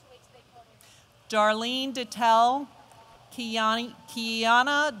 Darlene Dittel,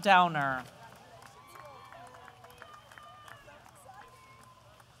 Kiana Downer.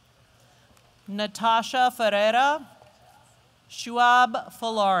 Natasha Ferreira, Shuab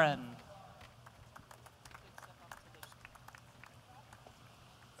Faloran.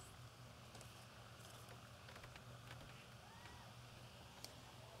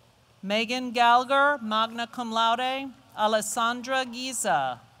 Megan Gallagher, magna cum laude. Alessandra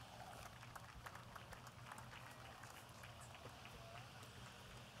Giza.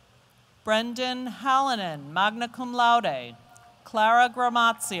 Brendan Hallinan, magna cum laude. Clara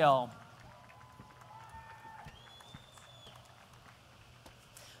Gramazio.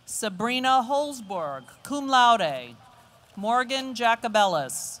 Sabrina Holzborg, cum laude. Morgan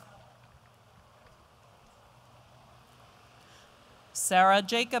Jacobellis. Sarah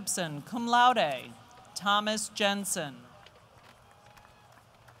Jacobson, cum laude. Thomas Jensen.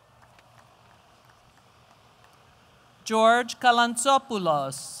 George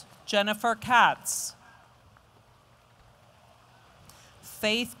Kalantzopoulos, Jennifer Katz.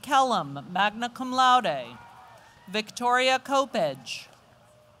 Faith Kellum, magna cum laude. Victoria Kopej.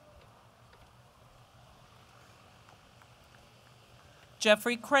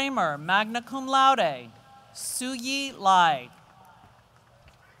 Jeffrey Kramer, magna cum laude. Suyi Lai.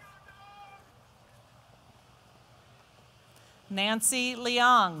 Nancy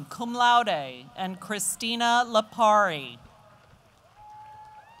Liang, cum laude, and Christina Lapari.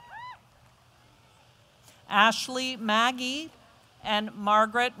 Ashley Maggie and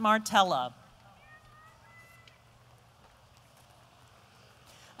Margaret Martella.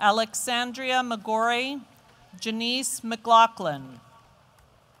 Alexandria Magori, Janice McLaughlin.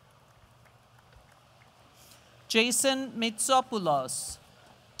 Jason Mitsopoulos,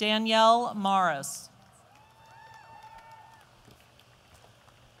 Danielle Morris.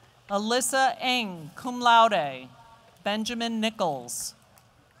 Alyssa Eng, cum laude, Benjamin Nichols.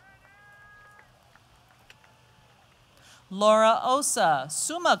 Laura Osa,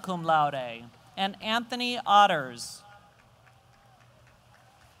 summa cum laude, and Anthony Otters.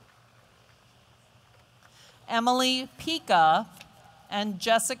 Emily Pica and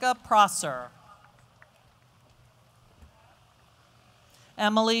Jessica Prosser.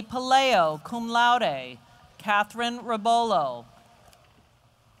 Emily Paleo, cum laude, Catherine Rabolo.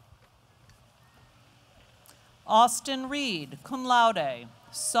 Austin Reed, cum laude,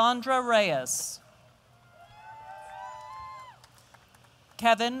 Sandra Reyes.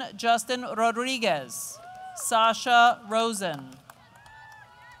 Kevin Justin Rodriguez, Sasha Rosen.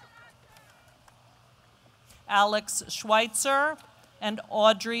 Alex Schweitzer and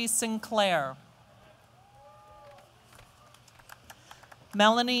Audrey Sinclair.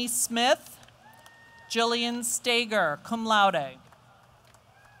 Melanie Smith, Jillian Stager, cum laude.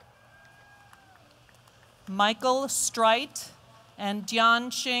 Michael Streit and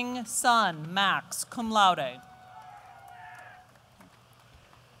Jianxing Sun, Max, cum laude.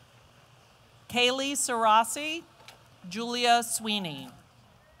 Kaylee Sarasi, Julia Sweeney.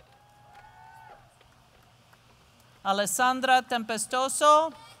 Alessandra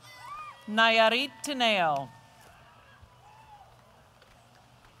Tempestoso, Nayarit Tineo.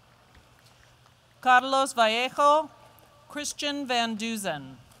 Carlos Vallejo, Christian Van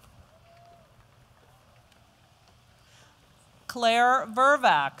Duzen. Claire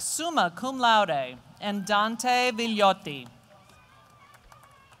Vervac, summa cum laude, and Dante Vigliotti.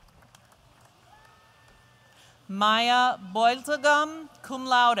 Maya Boiltegum, cum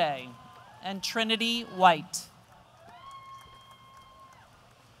laude, and Trinity White.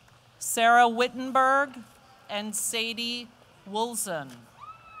 Sarah Wittenberg and Sadie Wilson.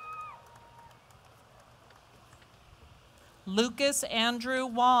 Lucas Andrew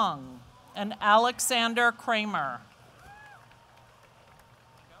Wong and Alexander Kramer.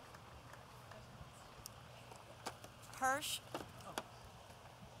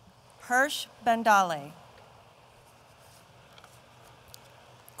 Hirsch Bandale.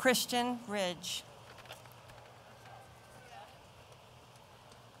 Christian Ridge.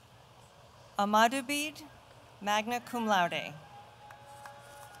 Amadubid, magna cum laude.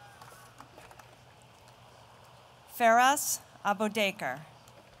 Feras Abodaker,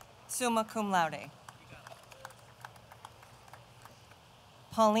 summa cum laude.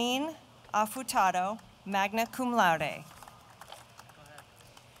 Pauline Afutado, magna cum laude.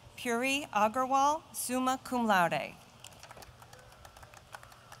 Puri Agarwal, summa cum laude.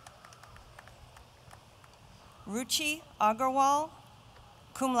 Ruchi Agarwal,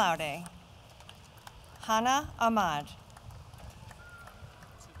 cum laude. Hana Ahmad.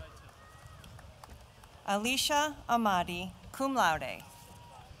 Alicia Ahmadi, cum laude.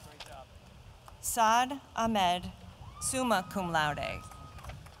 Saad Ahmed, summa cum laude.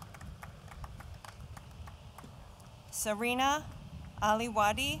 Sarina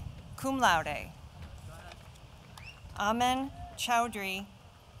Aliwadi, cum laude. Amen Chowdhury.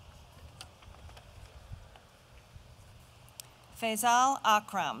 Faisal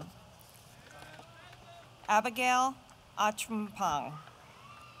Akram. Abigail Atrampang.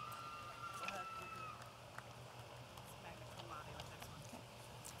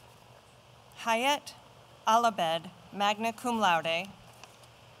 Hayat Alabed, magna cum laude.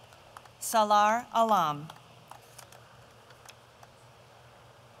 Salar Alam.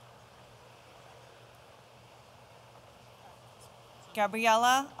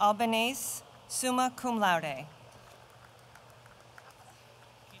 Gabriela Albanese, summa cum laude.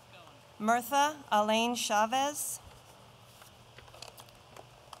 Mirtha Elaine Chavez.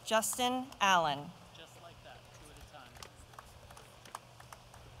 Justin Allen. Just like that, 2 at a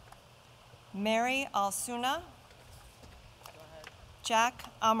time. Mary Alsuna. Jack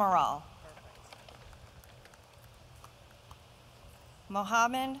Amaral.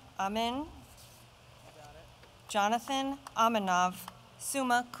 Mohammed Amin. Jonathan Aminov,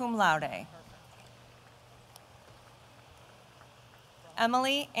 summa cum laude.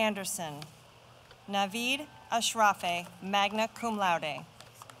 Emily Anderson. Naveed Ashrafe, magna cum laude.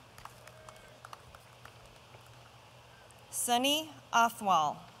 Sunny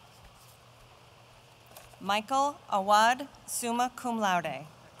Athwal. Michael Awad, summa cum laude.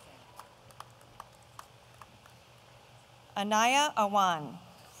 Anaya Awan.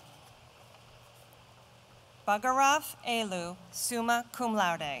 Bhagaraf Elu, summa cum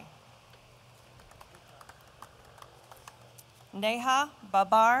laude. Neha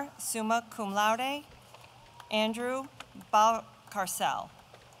Babar, summa cum laude. Andrew Balcarcel.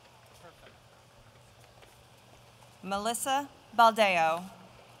 Melissa Baldeo.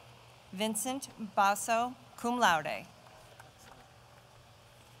 Vincent Basso, cum laude.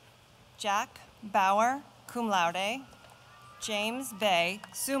 Jack Bauer, cum laude. James Bay,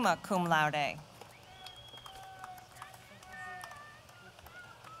 summa cum laude.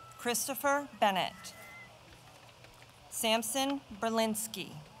 Christopher Bennett. Samson Berlinski.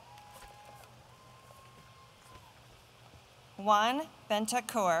 Juan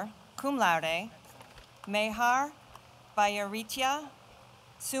Bentancur, cum laude. Mehar Bayaritia,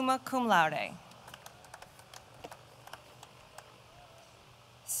 summa cum laude.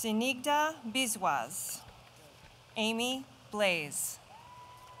 Sinigda Biswas. Amy Blaze.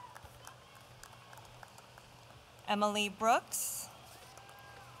 Emily Brooks.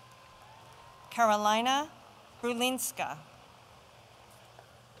 Carolina Brulinska.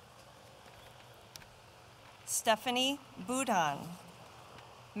 Stephanie Budhan,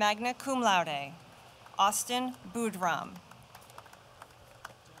 magna cum laude. Austin Budram.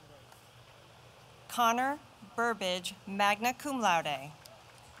 Connor Burbage, magna cum laude.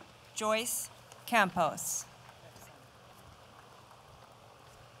 Joyce Campos.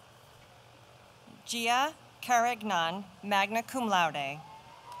 Gia Carignan, magna cum laude.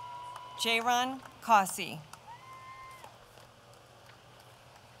 Jayron Cossey.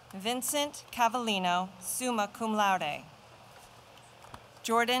 Vincent Cavallino, summa cum laude.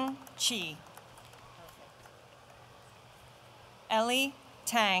 Jordan Chi. Ellie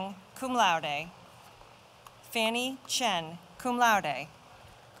Tang, cum laude. Fanny Chen, cum laude.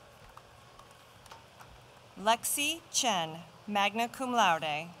 Lexi Chen, magna cum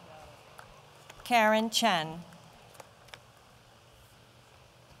laude. Karen Chen.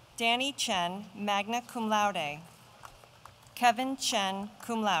 Danny Chen, magna cum laude. Kevin Chen,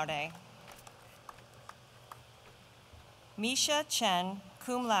 cum laude. Misha Chen,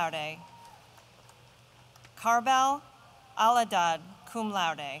 cum laude. Carbel Aladad, cum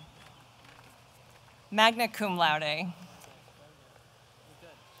laude. Magna cum laude.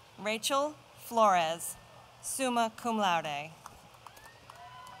 Rachel Flores, summa cum laude.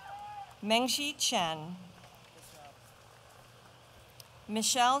 Mengxi Chen.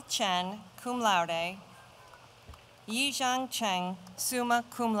 Michelle Chen, cum laude. Yizhang Cheng, summa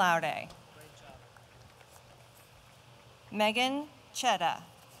cum laude. Megan Chetta.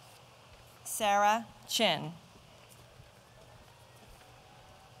 Sarah Chin.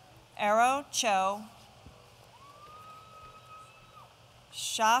 Arrow Cho.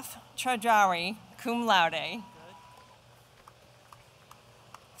 Shaf Chaudhary, cum laude.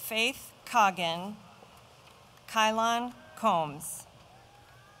 Faith Coggin, Kylan Combs.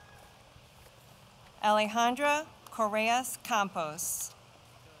 Alejandra Correas Campos,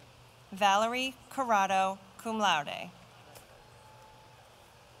 Valerie Corrado, cum laude.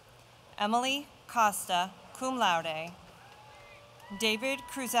 Emily Costa, cum laude. David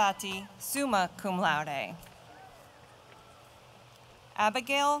Cruzati, summa cum laude.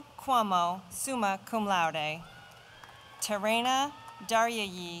 Abigail Cuomo, summa cum laude. Terena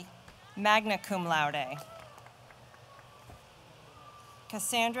Daryayi, magna cum laude.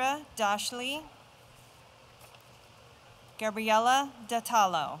 Cassandra Dashley, Gabriella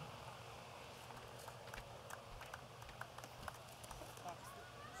Datalo.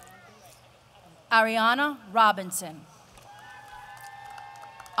 Ariana Robinson.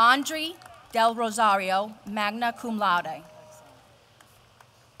 Andre Del Rosario, magna cum laude.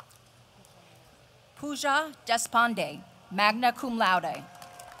 Pooja Despande, magna cum laude.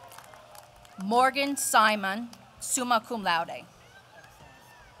 Morgan Simon, summa cum laude.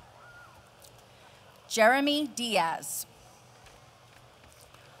 Jeremy Diaz.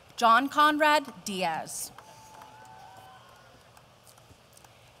 John Conrad Diaz.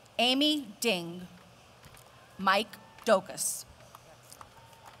 Amy Ding. Mike Dokas.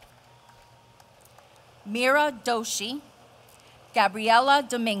 Mira Doshi. Gabriela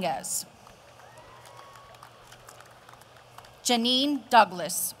Dominguez. Janine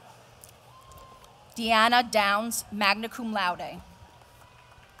Douglas. Deanna Downs, magna cum laude.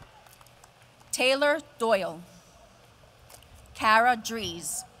 Taylor Doyle. Kara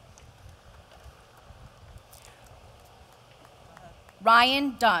Dries.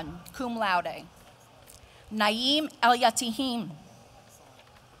 Ryan Dunn, cum laude. Naeem El-Yatihim.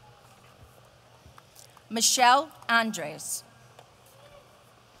 Michelle Andres.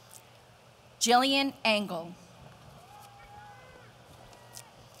 Jillian Engel.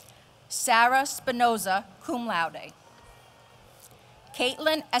 Sarah Spinoza, cum laude.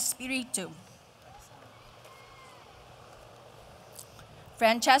 Caitlin Espiritu.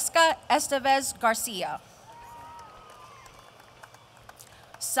 Francesca Estevez Garcia.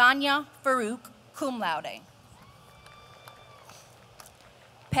 Sanya Farouk, cum laude.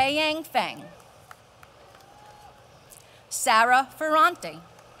 Payang Feng. Sarah Ferrante.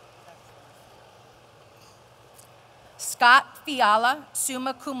 Scott Fiala,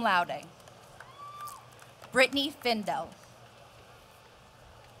 summa cum laude. Brittany Findel.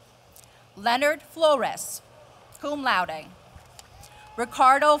 Leonard Flores, cum laude.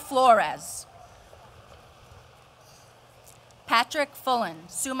 Ricardo Flores. Patrick Fullen,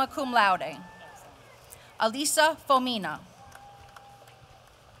 summa cum laude. Alisa Fomina.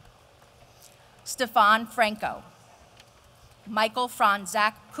 Stefan Franco. Michael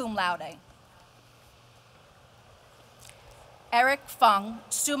Franzak, cum laude. Eric Fung,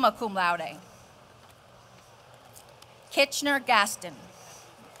 summa cum laude. Kitchener Gaston.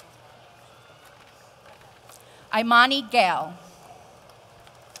 Imani Gale.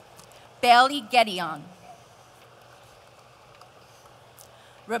 Bailey Gedeon.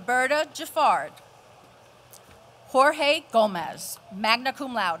 Roberta Jaffard. Jorge Gomez, magna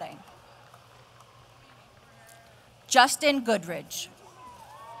cum laude. Justin Goodridge.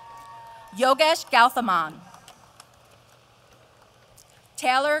 Yogesh Gauthaman.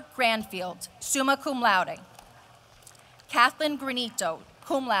 Taylor Granfield, summa cum laude. Kathleen Granito,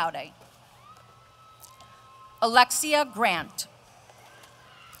 cum laude. Alexia Grant.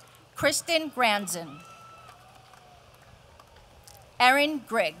 Kristen Granzin. Erin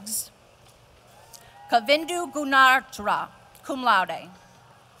Griggs. Kavindu Gunartra, cum laude.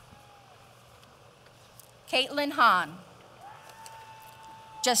 Caitlin Hahn.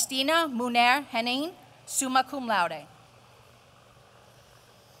 Justina Muner Henning, summa cum laude.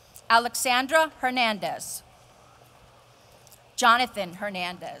 Alexandra Hernandez. Jonathan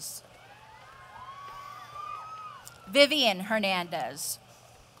Hernandez. Vivian Hernandez.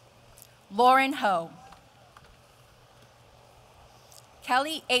 Lauren Ho.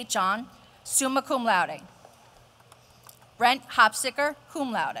 Kelly Achon, summa cum laude. Brent Hopsicker,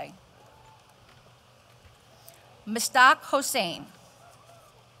 cum laude. Mistaq Hossein.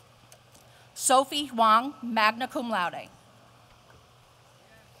 Sophie Huang, magna cum laude.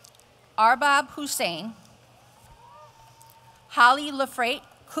 Arbab Hussein. Holly Lafrate,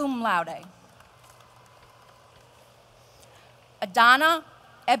 cum laude. Adana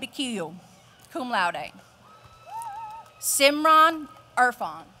Ebikiyu, cum laude. Simran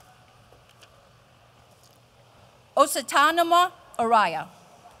Irfan. Osatanama Araya.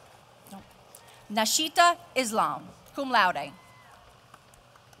 Nashita Islam, cum laude.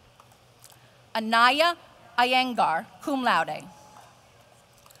 Anaya Iyengar, cum laude.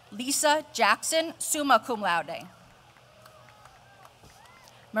 Lisa Jackson, summa cum laude.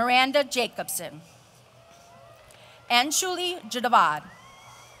 Miranda Jacobson. Anshuli Jadavad.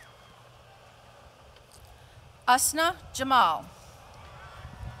 Asna Jamal.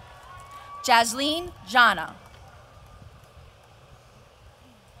 Jasleen Jana.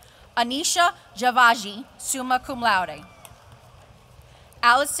 Anisha Javaji, summa cum laude.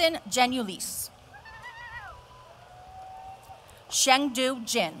 Allison Genulis. Shengdu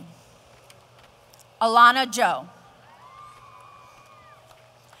Jin. Alana Jo.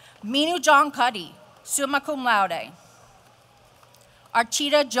 Minu John Cuddy, summa cum laude.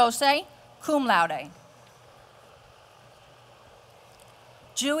 Archita Jose, cum laude.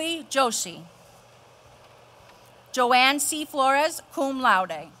 Jui Joshi. Joanne C. Flores, cum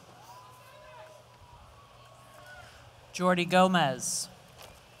laude. Jordi Gomez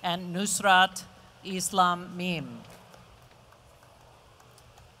and Nusrat Islam Mim.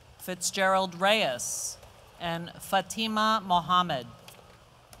 Fitzgerald Reyes and Fatima Mohammed.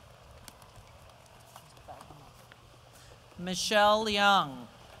 Michelle Young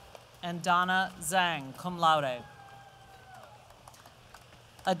and Donna Zhang, cum laude.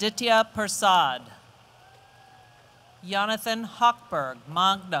 Aditya Persad. Jonathan Hochberg,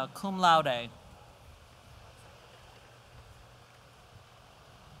 magna cum laude.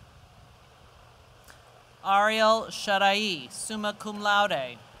 Ariel Sharai, summa cum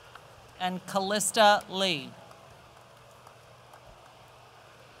laude, and Callista Lee.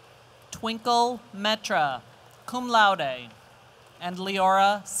 Twinkle Metra, cum laude, and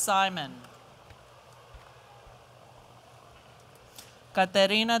Leora Simon.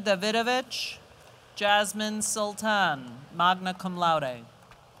 Katerina Davidovich, Jasmine Sultan, magna cum laude.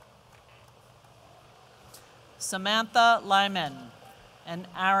 Samantha Lyman and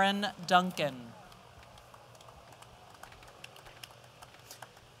Aaron Duncan.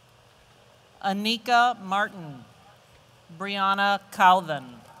 Anika Martin, Brianna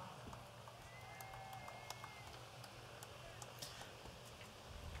Calvin.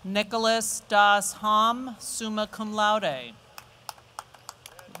 Nicholas Das Ham, summa cum laude.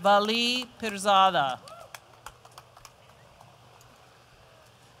 Vali Pirzada.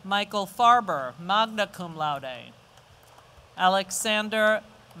 Michael Farber, magna cum laude. Alexander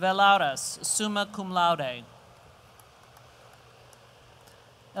Velaudas, summa cum laude.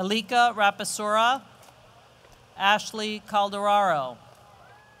 Elika Rapasura, Ashley Calderaro.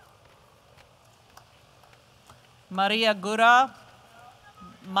 Maria Gura,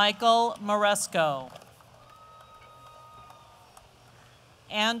 Michael Moresco.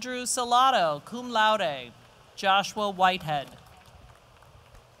 Andrew Salato, cum laude, Joshua Whitehead.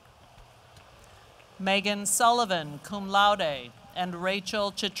 Megan Sullivan, cum laude, and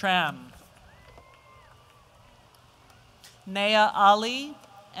Rachel Chitram. Naya Ali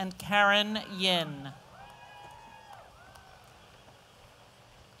and Karen Yin.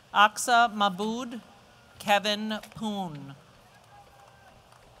 Aksa Mabud, Kevin Poon.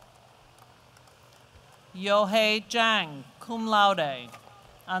 Yohei Zhang, cum laude,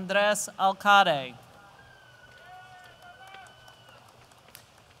 Andres Alcade.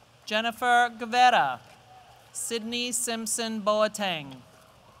 Jennifer Guevara, Sydney Simpson Boateng.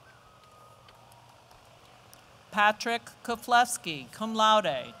 Patrick Kuflewski, cum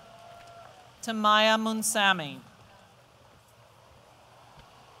laude, Tamaya Munsami.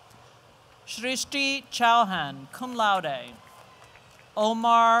 Shrishti Chauhan, cum laude,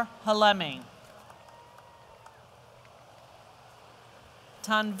 Omar Halemi.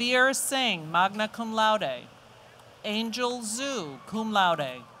 Tanvir Singh, magna cum laude, Angel Zhu, cum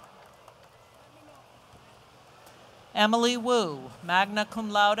laude. Emily Wu, magna cum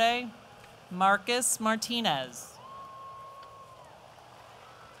laude, Marcus Martinez.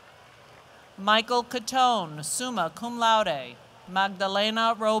 Michael Catone, summa cum laude,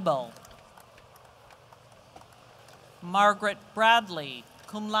 Magdalena Robel. Margaret Bradley,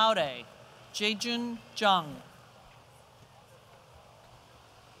 cum laude, Jejun Jung.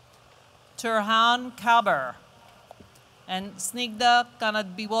 Turhan Kaber and Snigdha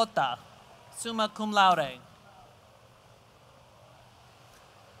Kanadbiwota, summa cum laude.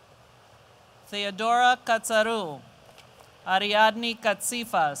 Theodora Katsaru, Ariadne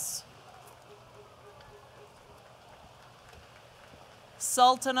Katsifas.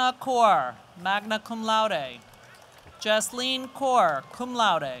 Sultana Kaur, magna cum laude. Jasleen Kaur, cum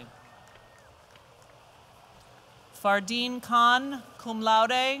laude. Fardeen Khan, cum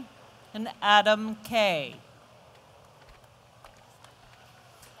laude, and Adam K.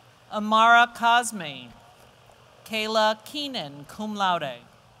 Amara Cosme, Kayla Keenan, cum laude.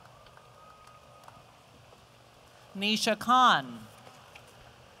 Nisha Khan,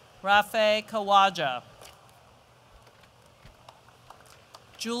 Rafe Kawaja,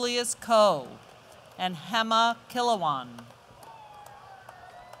 Julius Ko, and Hema Kilawan.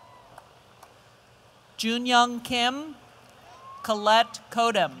 Junyoung Kim, Colette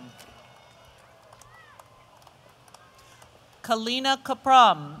Kodem, Kalina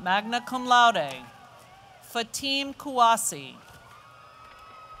Kapram, magna cum laude, Fatim Kouassi,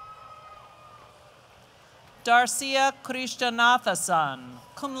 Darcia Krishnanathasan,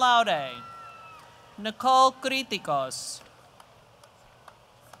 cum laude, Nicole Kritikos,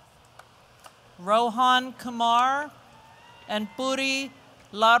 Rohan Kumar, and Puri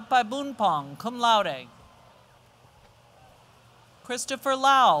Larpabunpong, cum laude. Christopher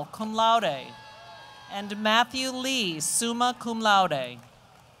Lau, cum laude, and Matthew Lee, summa cum laude.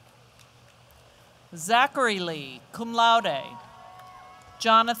 Zachary Lee, cum laude.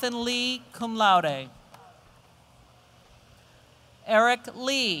 Jonathan Lee, cum laude. Eric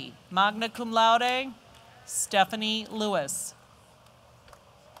Lee, magna cum laude. Stephanie Lewis.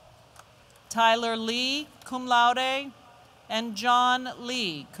 Tyler Lee, cum laude, and John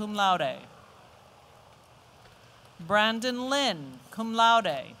Lee, cum laude. Brandon Lin, cum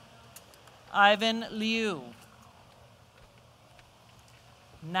laude. Ivan Liu.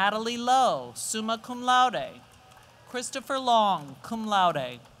 Natalie Lowe, summa cum laude. Christopher Long, cum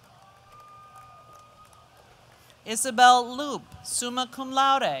laude. Isabel Loop, summa cum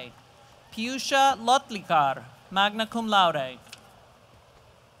laude. Piyusha Lotlikar, magna cum laude.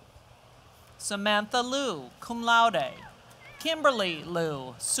 Samantha Liu, cum laude. Kimberly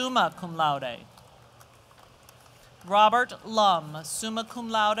Liu, summa cum laude. Robert Lum, summa cum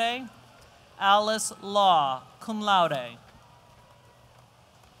laude. Alice Law, cum laude.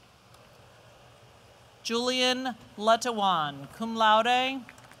 Julian Letawan, cum laude.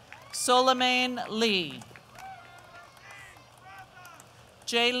 Soleimane Lee.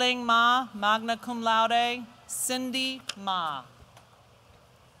 Jailing Ma, magna cum laude. Cindy Ma.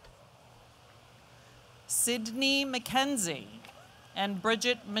 Sydney McKenzie and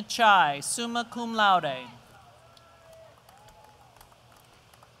Bridget Machai, summa cum laude.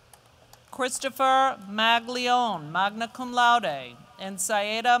 Christopher Maglione, magna cum laude, and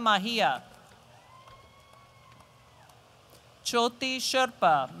Saeda Mahia. Choti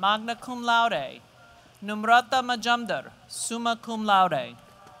Sherpa, magna cum laude. Numrata Majumdar, summa cum laude.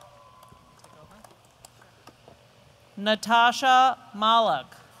 Natasha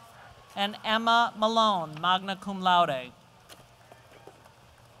Malak and Emma Malone, magna cum laude.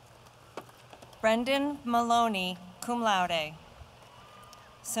 Brendan Maloney, cum laude.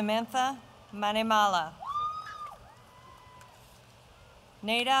 Samantha Manimala.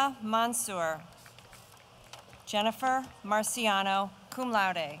 Nada Mansour. Jennifer Marciano, cum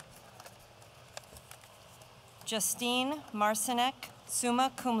laude. Justine Marcinek,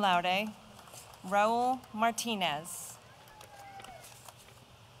 summa cum laude. Raul Martinez.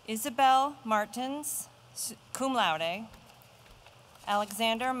 Isabel Martins, cum laude.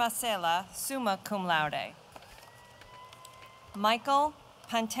 Alexander Macela, summa cum laude. Michael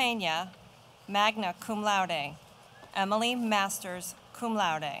Pantania, magna cum laude. Emily Masters, cum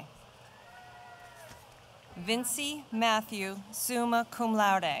laude. Vincy Matthew, summa cum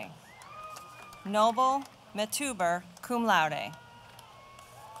laude. Noble Matuber, cum laude.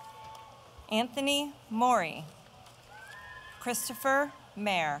 Anthony Maury. Christopher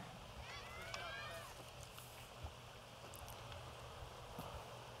Mayer.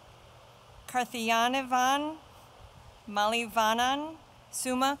 Karthiyanavan Malivanan,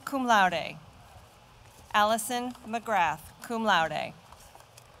 summa cum laude. Allison McGrath, cum laude.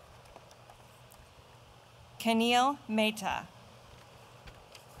 Kenil Mehta.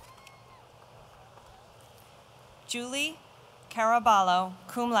 Julie Caraballo,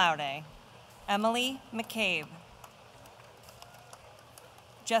 cum laude. Emily McCabe.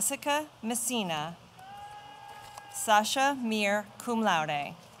 Jessica Messina. Sasha Mir, cum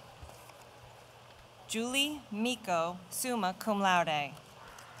laude. Julie Miko, summa cum laude.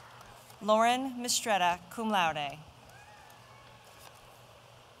 Lauren Mistretta, cum laude.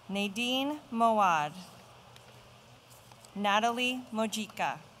 Nadine Moad. Natalie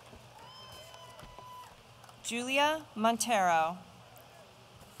Mojica. Julia Montero.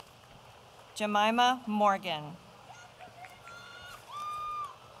 Jemima Morgan.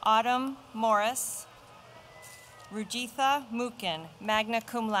 Autumn Morris. Rujitha Mukin, magna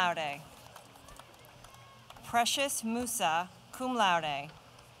cum laude. Precious Musa, cum laude.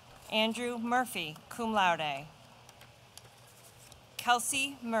 Andrew Murphy, cum laude.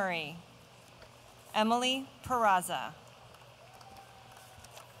 Kelsey Murray. Emily Peraza.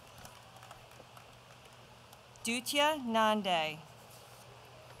 Dutya Nande,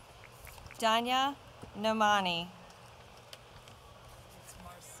 Danya Namani,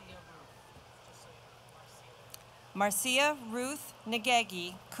 Marcia Ruth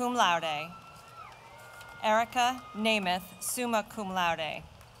Nagegi, cum laude. Erica Namath, summa cum laude.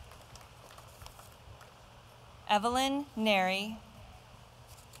 Evelyn Neri,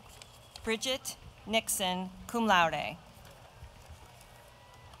 Bridget Nixon, cum laude.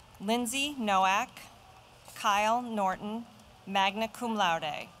 Lindsay Noack, Kyle Norton, magna cum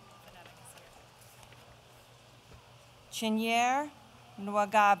laude. Chinyer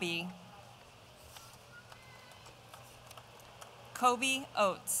Nwagabi, Kobe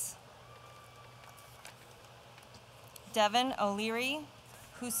Oates, Devin O'Leary,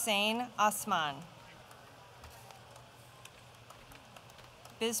 Hussein Osman,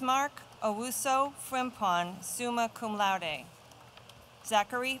 Bismarck Owuso Frimpon, summa cum laude.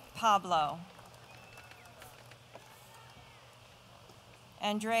 Zachary Pablo,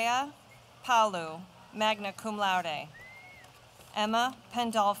 Andrea Palu, magna cum laude. Emma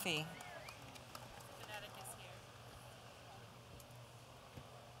Pandolfi,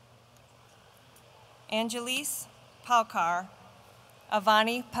 Angelise Palkar,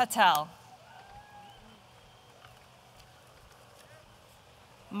 Avani Patel,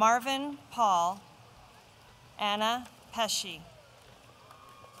 Marvin Paul, Anna Pesci,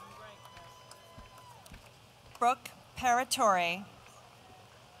 Brooke Paratore,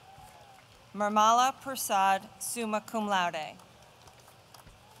 Marmala Prasad, summa cum laude.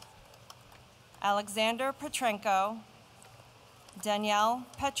 Alexander Petrenko, Danielle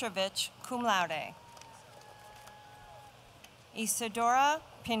Petrovich, cum laude. Isadora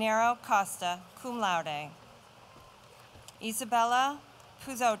Pinero Costa, cum laude. Isabella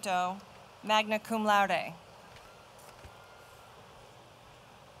Puzotto, magna cum laude.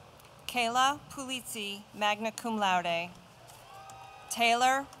 Kayla Pulizzi, magna cum laude.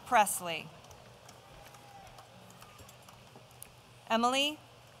 Taylor Presley. Emily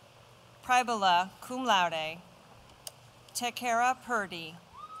Pribula, cum laude. Tekera Purdy.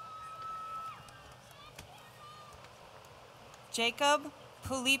 Jacob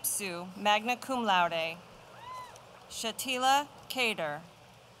Pulipsu, magna cum laude. Shatila Kader.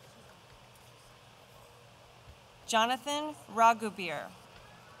 Jonathan Ragubir.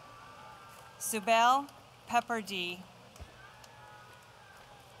 Subel Pepperdi.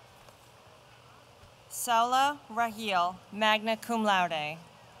 Saula Rahil, magna cum laude.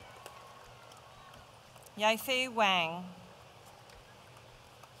 Yaifei Wang.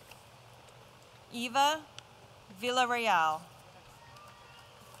 Eva Villarreal.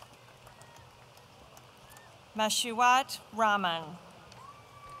 Mashuat Raman.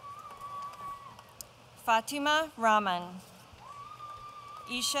 Fatima Raman.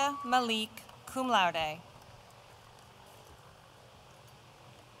 Isha Malik, cum laude.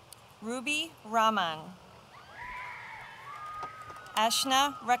 Ruby Rahman.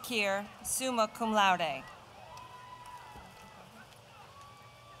 Ashna Rakir, summa cum laude.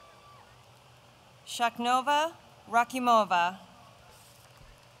 Shaknova Rakimova.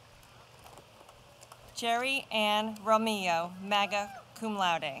 Jerry Ann Romeo, magna cum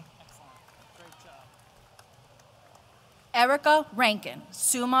laude. Erica Rankin,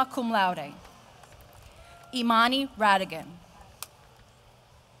 summa cum laude. Imani Radigan.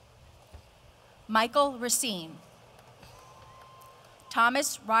 Michael Racine.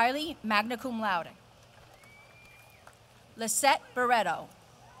 Thomas Riley, magna cum laude. Lisette Barreto.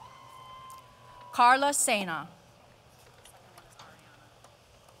 Carla Sena.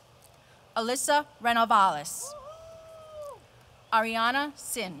 Alyssa Renovales. Ariana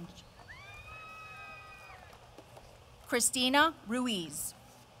Singe. Christina Ruiz.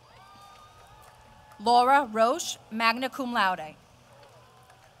 Laura Roche, magna cum laude.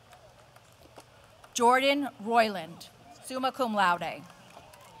 Jordan Royland, summa cum laude.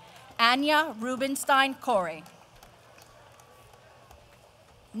 Anya Rubenstein Corey.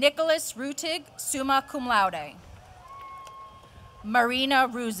 Nicholas Rutig, summa cum laude. Marina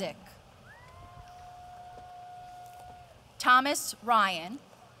Ruzic. Thomas Ryan.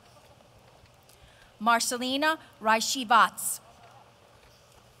 Marcelina Raishivats.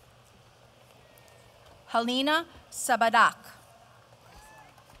 Helena Sabadak.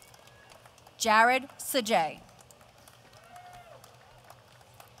 Jared Sajay.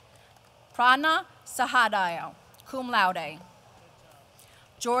 Prana Sahadayo, cum laude.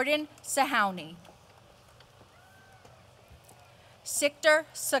 Jordan Sahouni. Sikter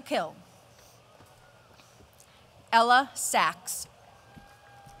Sakil. Ella Sachs.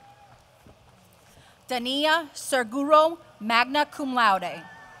 Dania Serguro, magna cum laude.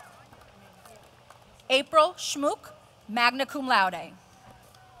 April Schmook, magna cum laude.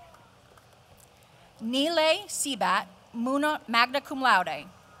 Nile Sebat, magna cum laude.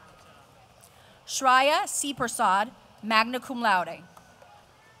 Shreya C. Prasad, magna cum laude.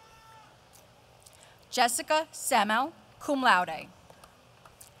 Jessica Semel, cum laude.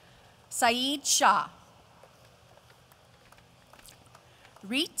 Saeed Shah.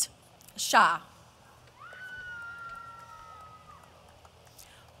 Reet Shah.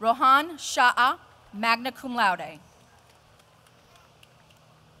 Rohan Shah, magna cum laude.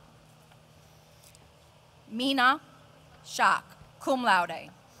 Meena Shak, cum laude.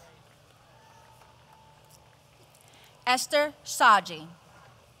 Esther Saji.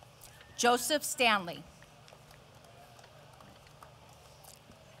 Joseph Stanley.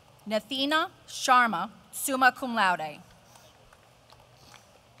 Nathina Sharma, summa cum laude.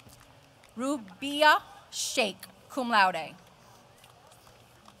 Rubia Sheikh, cum laude.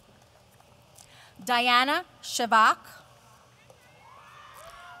 Diana Shavak.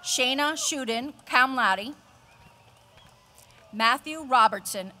 Shayna Shudin, cum laude. Matthew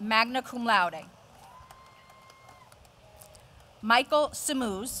Robertson, magna cum laude. Michael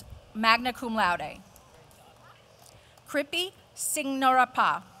Samuz, magna cum laude. Kripi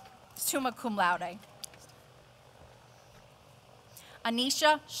Signorapa, summa cum laude.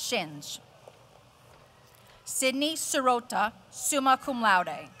 Anisha Shinj. Sydney Sirota, summa cum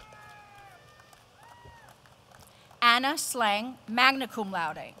laude. Anna Slang, magna cum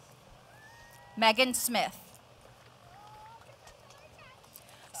laude. Megan Smith.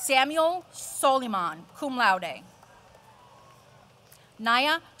 Samuel Soliman, cum laude.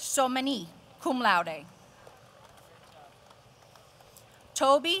 Naya Somani, cum laude.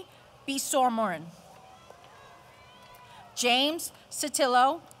 Toby Bisormorin. James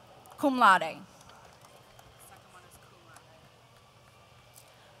Satillo, cum laude.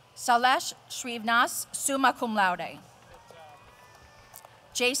 Salesh Shrivnas, summa cum laude.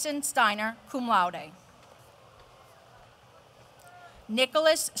 Jason Steiner, cum laude.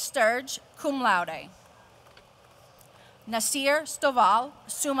 Nicholas Sturge, cum laude. Nasir Stoval,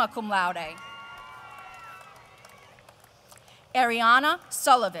 summa cum laude. Ariana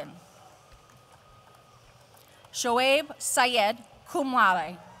Sullivan. Shoaib Sayed, cum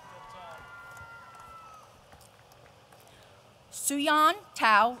laude. Suyan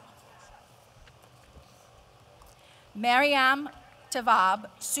Tao. Mariam Tavab,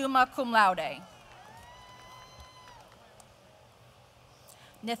 summa cum laude.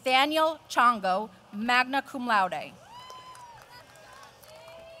 Nathaniel Chongo, magna cum laude.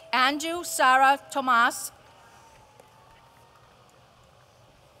 Anju Sarah Tomas.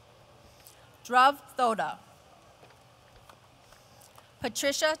 Druv Thoda.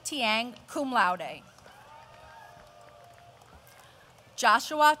 Patricia Tiang, cum laude.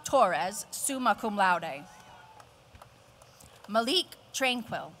 Joshua Torres, summa cum laude. Malik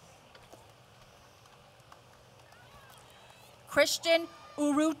Tranquil. Christian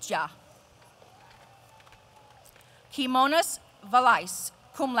Urrutia. Kimonas Valais,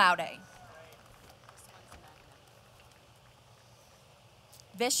 cum laude.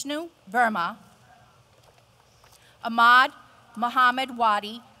 Vishnu Verma. Ahmad Muhammad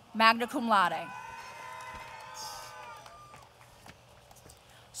Wadi, magna cum laude.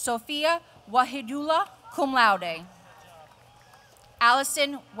 Sophia Wahidullah, cum laude.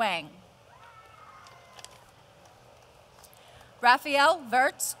 Allison Wang. Raphael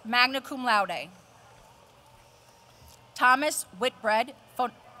Vertz, magna cum laude. Thomas Whitbread,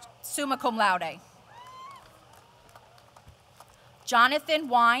 summa cum laude. Jonathan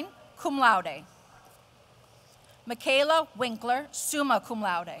Wine, cum laude. Michaela Winkler, summa cum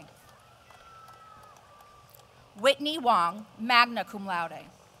laude. Whitney Wong, magna cum laude.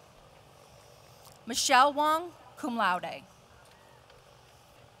 Michelle Wong, cum laude.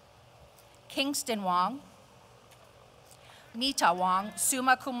 Kingston Wong. Nita Wong,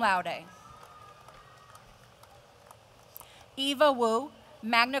 summa cum laude. Eva Wu,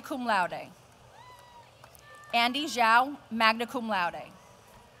 magna cum laude. Andy Zhao, magna cum laude.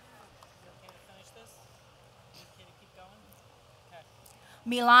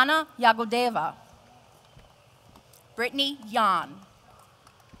 Milana Yagodeva. Brittany Yan.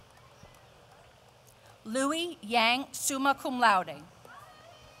 Louis Yang, summa cum laude.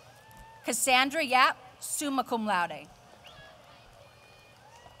 Cassandra Yap, summa cum laude.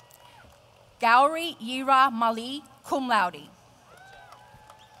 Gauri Yira Mali, cum laude.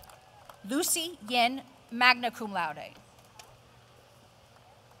 Lucy Yin, magna cum laude.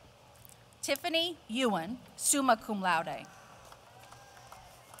 Tiffany Ewan, summa cum laude.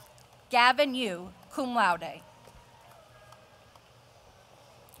 Gavin Yu, cum laude.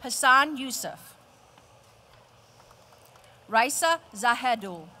 Hassan Yusuf. Raisa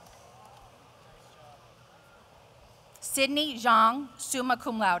Zahedul. Sydney Zhang, summa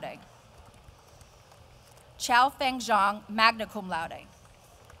cum laude. Chao Feng Zhang, magna cum laude.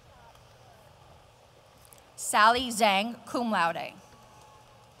 Sally Zhang, cum laude.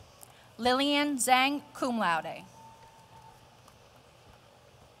 Lillian Zhang, cum laude.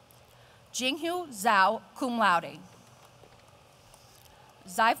 Jinghu Zhao, cum laude.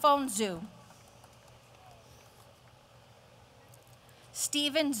 Xiphon Zhu.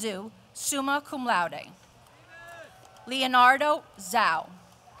 Stephen Zhu, summa cum laude. Leonardo Zhao.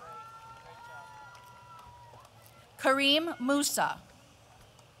 Kareem Musa.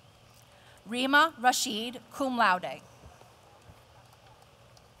 Rima Rashid, cum laude.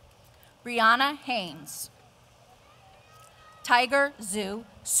 Brianna Haynes. Tiger Zhu,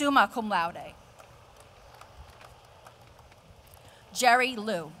 summa cum laude. Jerry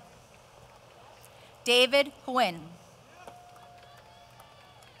Liu. David Huyn.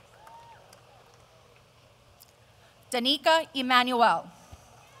 Danica Emmanuel.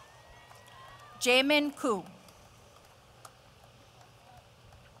 Jamin Ku.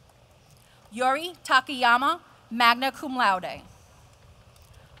 Yuri Takayama, magna cum laude.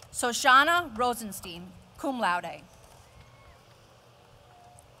 Soshana Rosenstein, cum laude.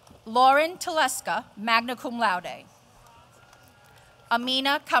 Lauren Teleska, magna cum laude.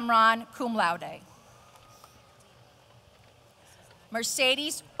 Amina Kamran, cum laude.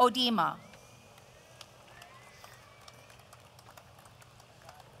 Mercedes Odima.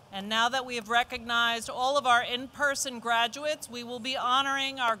 And now that we have recognized all of our in-person graduates, we will be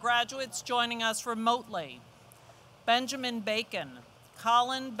honoring our graduates joining us remotely. Benjamin Bacon,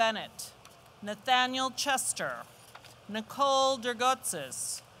 Colin Bennett, Nathaniel Chester, Nicole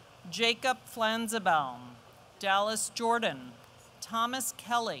Dergotsis, Jacob Flanzebaum, Dallas Jordan, Thomas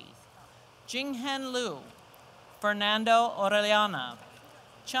Kelly, Jinghen Liu, Fernando Orellana,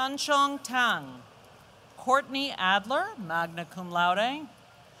 Chanchong Tang, Courtney Adler, magna cum laude,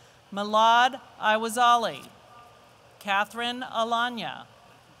 Milad Iwazali, Catherine Alanya,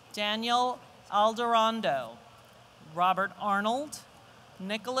 Daniel Alderondo, Robert Arnold,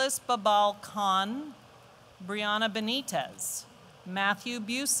 Nicholas Babal Khan, Brianna Benitez, Matthew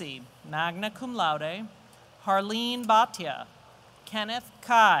Busey, magna cum laude, Harleen Bhatia, Kenneth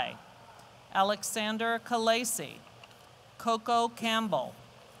Kai, Alexander Kalasi, Coco Campbell,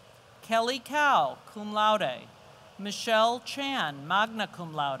 Kelly Cow, cum laude, Michelle Chan, magna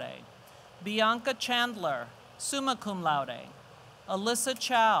cum laude, Bianca Chandler, summa cum laude, Alyssa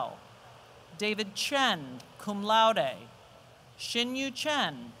Chow, David Chen, cum laude, Xinyu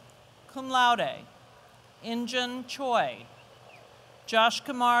Chen, cum laude, Injun Choi, Josh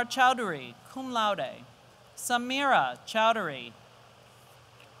Kumar Chowdhury, cum laude, Samira Chowdhury,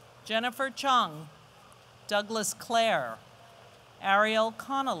 Jennifer Chung, Douglas Clare, Ariel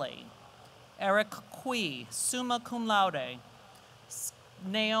Connolly, Eric Kui, summa cum laude,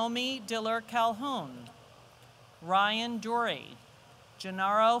 Naomi Diller Calhoun, Ryan Dury,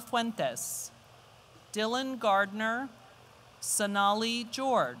 Gennaro Fuentes, Dylan Gardner, Sonali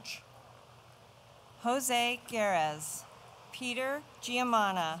George, Jose Guerres, Peter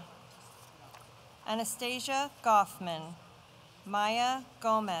Giamana, Anastasia Goffman, Maya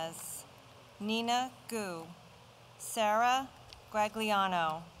Gomez, Nina Gu, Sarah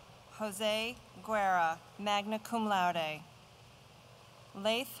Guagliano, Jose Guerra, magna cum laude,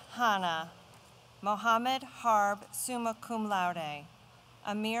 Laith Hanna, Mohammed Harb, summa cum laude,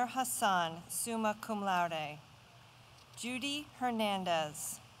 Amir Hassan, summa cum laude, Judy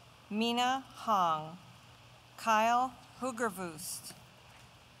Hernandez, Mina Hong, Kyle Hugervust,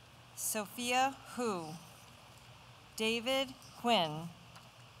 Sophia Hu, David Quinn,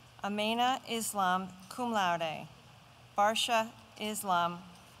 Amena Islam, cum laude, Barsha Islam,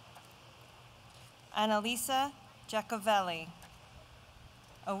 Annalisa Giacovelli,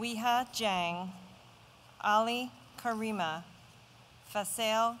 Awiha Jang, Ali Karima,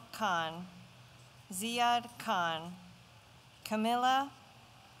 Faisal Khan, Ziad Khan, Camilla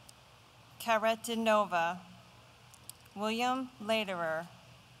Karetinova, William Lederer,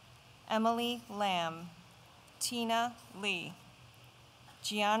 Emily Lamb, Tina Lee,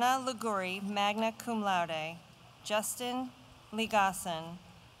 Gianna Liguri, magna cum laude, Justin Ligason,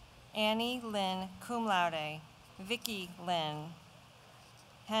 Annie Lynn, cum laude, Vicky Lynn,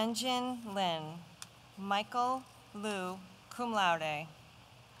 Hanjin Lin, Michael Liu, cum laude,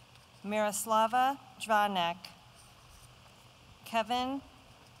 Miroslava Dvanek, Kevin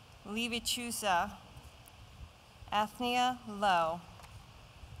Levichusa, Athnia Lowe,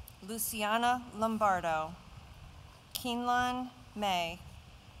 Luciana Lombardo, Keenlan May,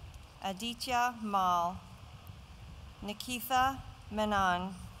 Aditya Mal, Nikitha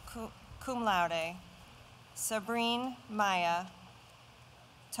Menon, cum laude. Sabrine Maya.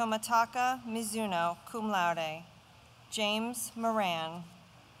 Tomataka Mizuno, cum laude. James Moran.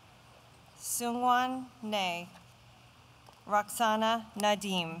 Sungwon Ne. Roxana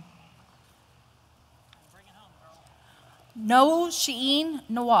Nadim. Noel Sheen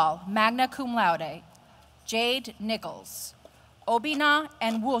Nawal, magna cum laude. Jade Nichols. Obina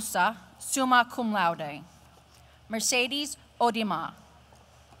and Wulsa, summa cum laude. Mercedes Odima.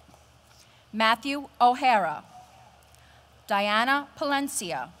 Matthew O'Hara. Diana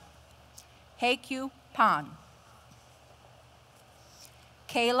Palencia. Heikyu Pan.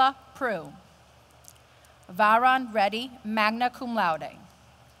 Kayla Prue. Varon Reddy, magna cum laude.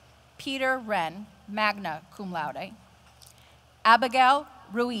 Peter Wren, magna cum laude. Abigail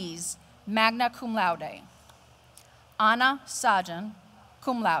Ruiz, magna cum laude. Anna Sajan,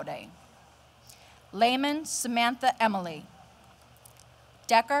 cum laude. Layman Samantha Emily.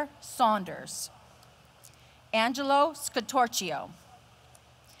 Decker Saunders. Angelo Scatorcio.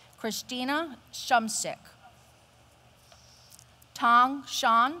 Christina Shumsik. Tong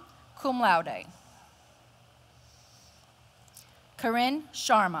Shan, cum laude. Corinne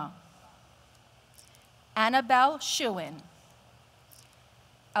Sharma. Annabelle Shuin.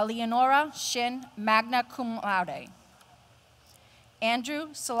 Eleonora Shin, magna cum laude. Andrew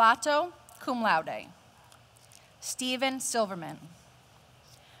Salato, cum laude. Stephen Silverman.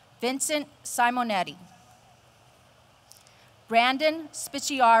 Vincent Simonetti. Brandon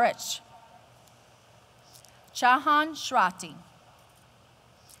Spiciarich. Chahan Shrati.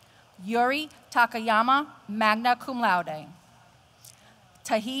 Yuri Takayama, magna cum laude.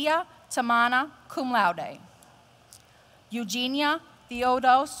 Tahia Tamana, cum laude. Eugenia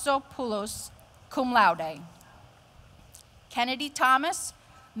Theodosopoulos, cum laude. Kennedy Thomas,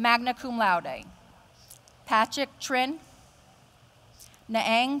 magna cum laude. Patrick Trin.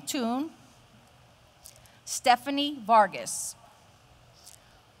 Naang Toon. Stephanie Vargas.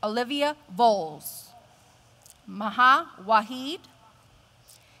 Olivia Voles. Maha Wahid.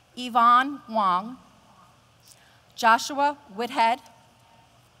 Yvonne Wong. Joshua Whithead.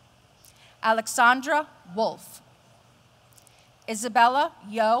 Alexandra Wolf. Isabella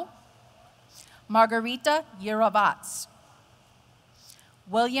Yo. Margarita Yerovats.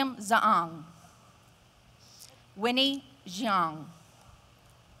 William Zaang. Winnie Jiang.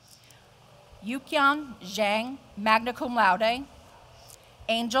 Yuqian Zhang, magna cum laude.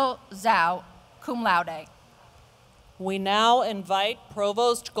 Angel Zhao, cum laude. We now invite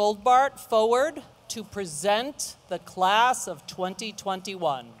Provost Goldbart forward to present the class of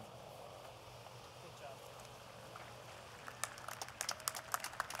 2021.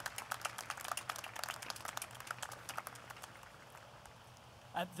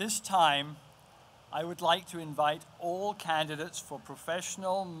 At this time, I would like to invite all candidates for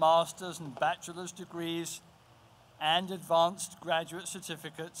professional, master's and bachelor's degrees and advanced graduate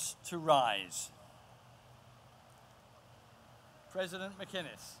certificates to rise. President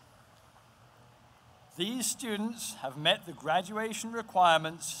McInnis. These students have met the graduation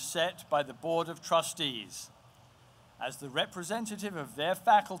requirements set by the Board of Trustees. As the representative of their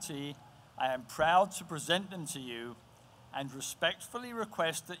faculty, I am proud to present them to you and respectfully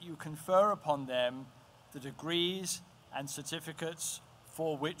request that you confer upon them the degrees and certificates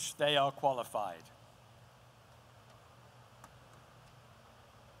for which they are qualified.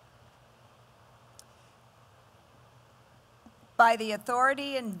 By the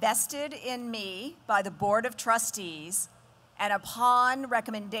authority invested in me by the Board of Trustees and upon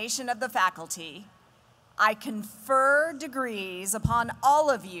recommendation of the faculty, I confer degrees upon all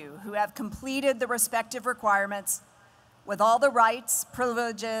of you who have completed the respective requirements with all the rights,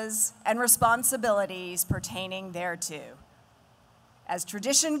 privileges, and responsibilities pertaining thereto. As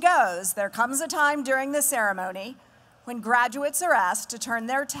tradition goes, there comes a time during the ceremony when graduates are asked to turn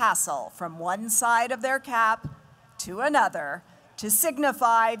their tassel from one side of their cap to another to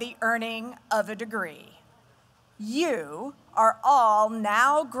signify the earning of a degree. You are all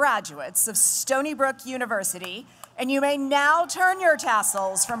now graduates of Stony Brook University, and you may now turn your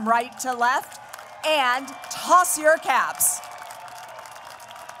tassels from right to left and toss your caps.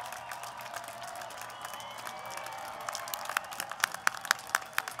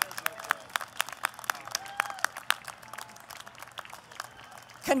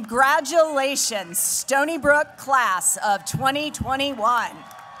 Congratulations, Stony Brook class of 2021.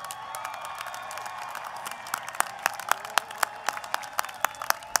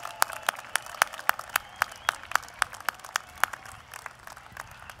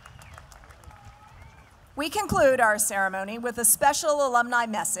 We conclude our ceremony with a special alumni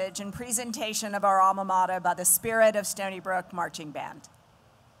message and presentation of our alma mater by the Spirit of Stony Brook Marching Band.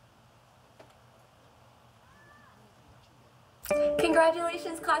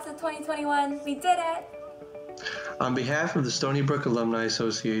 Congratulations, class of 2021. We did it! On behalf of the Stony Brook Alumni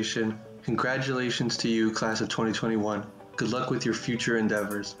Association, congratulations to you, class of 2021. Good luck with your future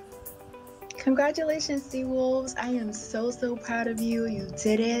endeavors. Congratulations, Seawolves. I am so proud of you. You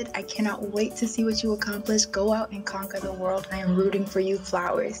did it. I cannot wait to see what you accomplish. Go out and conquer the world. I am rooting for you.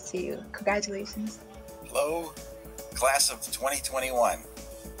 Flowers to you. Congratulations. Hello, class of 2021.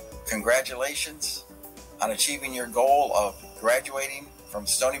 Congratulations on achieving your goal of graduating from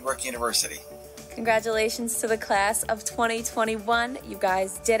Stony Brook University. Congratulations to the class of 2021. You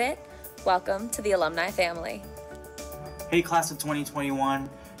guys did it. Welcome to the alumni family. Hey, class of 2021.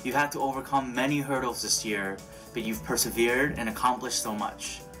 You've had to overcome many hurdles this year, but you've persevered and accomplished so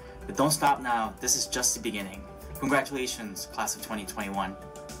much. But don't stop now. This is just the beginning. Congratulations, class of 2021.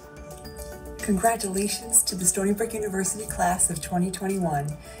 Congratulations to the Stony Brook University class of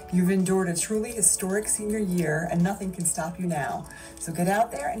 2021. You've endured a truly historic senior year, and nothing can stop you now. So get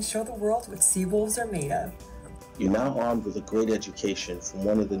out there and show the world what Seawolves are made of. You're now armed with a great education from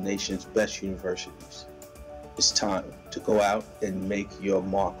one of the nation's best universities. It's time to go out and make your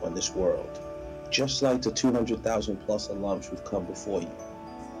mark on this world, just like the 200,000 plus alums who've come before you.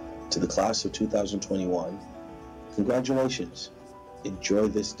 To the class of 2021, congratulations. Enjoy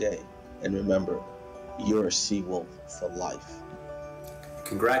this day, and remember, you're a Seawolf for life.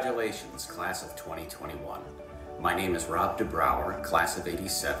 Congratulations, class of 2021. My name is Rob DeBrouwer, class of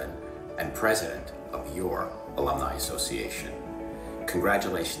 87, and president of your Alumni Association.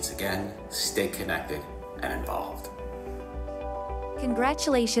 Congratulations again, stay connected and involved.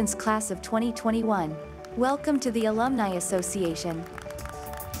 Congratulations, class of 2021. Welcome to the Alumni Association.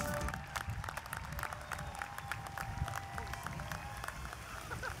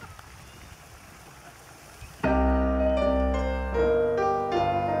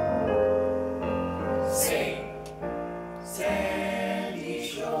 Sandy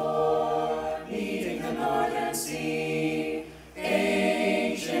shore, meeting the northern sea,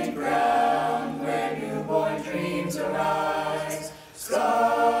 ancient ground where newborn dreams arise,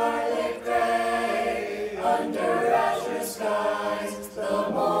 scarlet gray under azure skies, the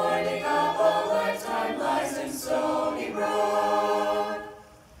morning of a lifetime lies in Stony Brook.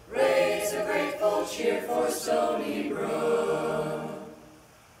 Raise a grateful cheer for Stony Brook.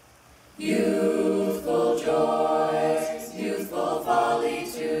 Youthful joys, youthful folly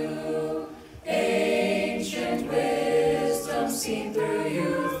too, ancient wisdom seen through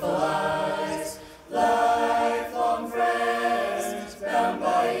youthful eyes, lifelong friends bound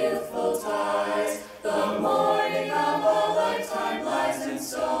by youthful ties, the morning of a lifetime lies in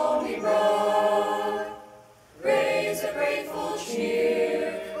Stony Brook. Raise a grateful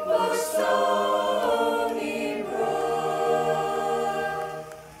cheer for Stony Brook.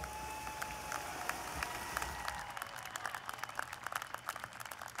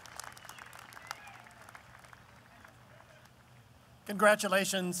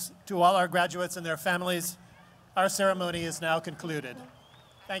 Congratulations to all our graduates and their families. Our ceremony is now concluded.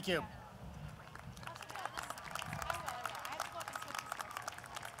 Thank you.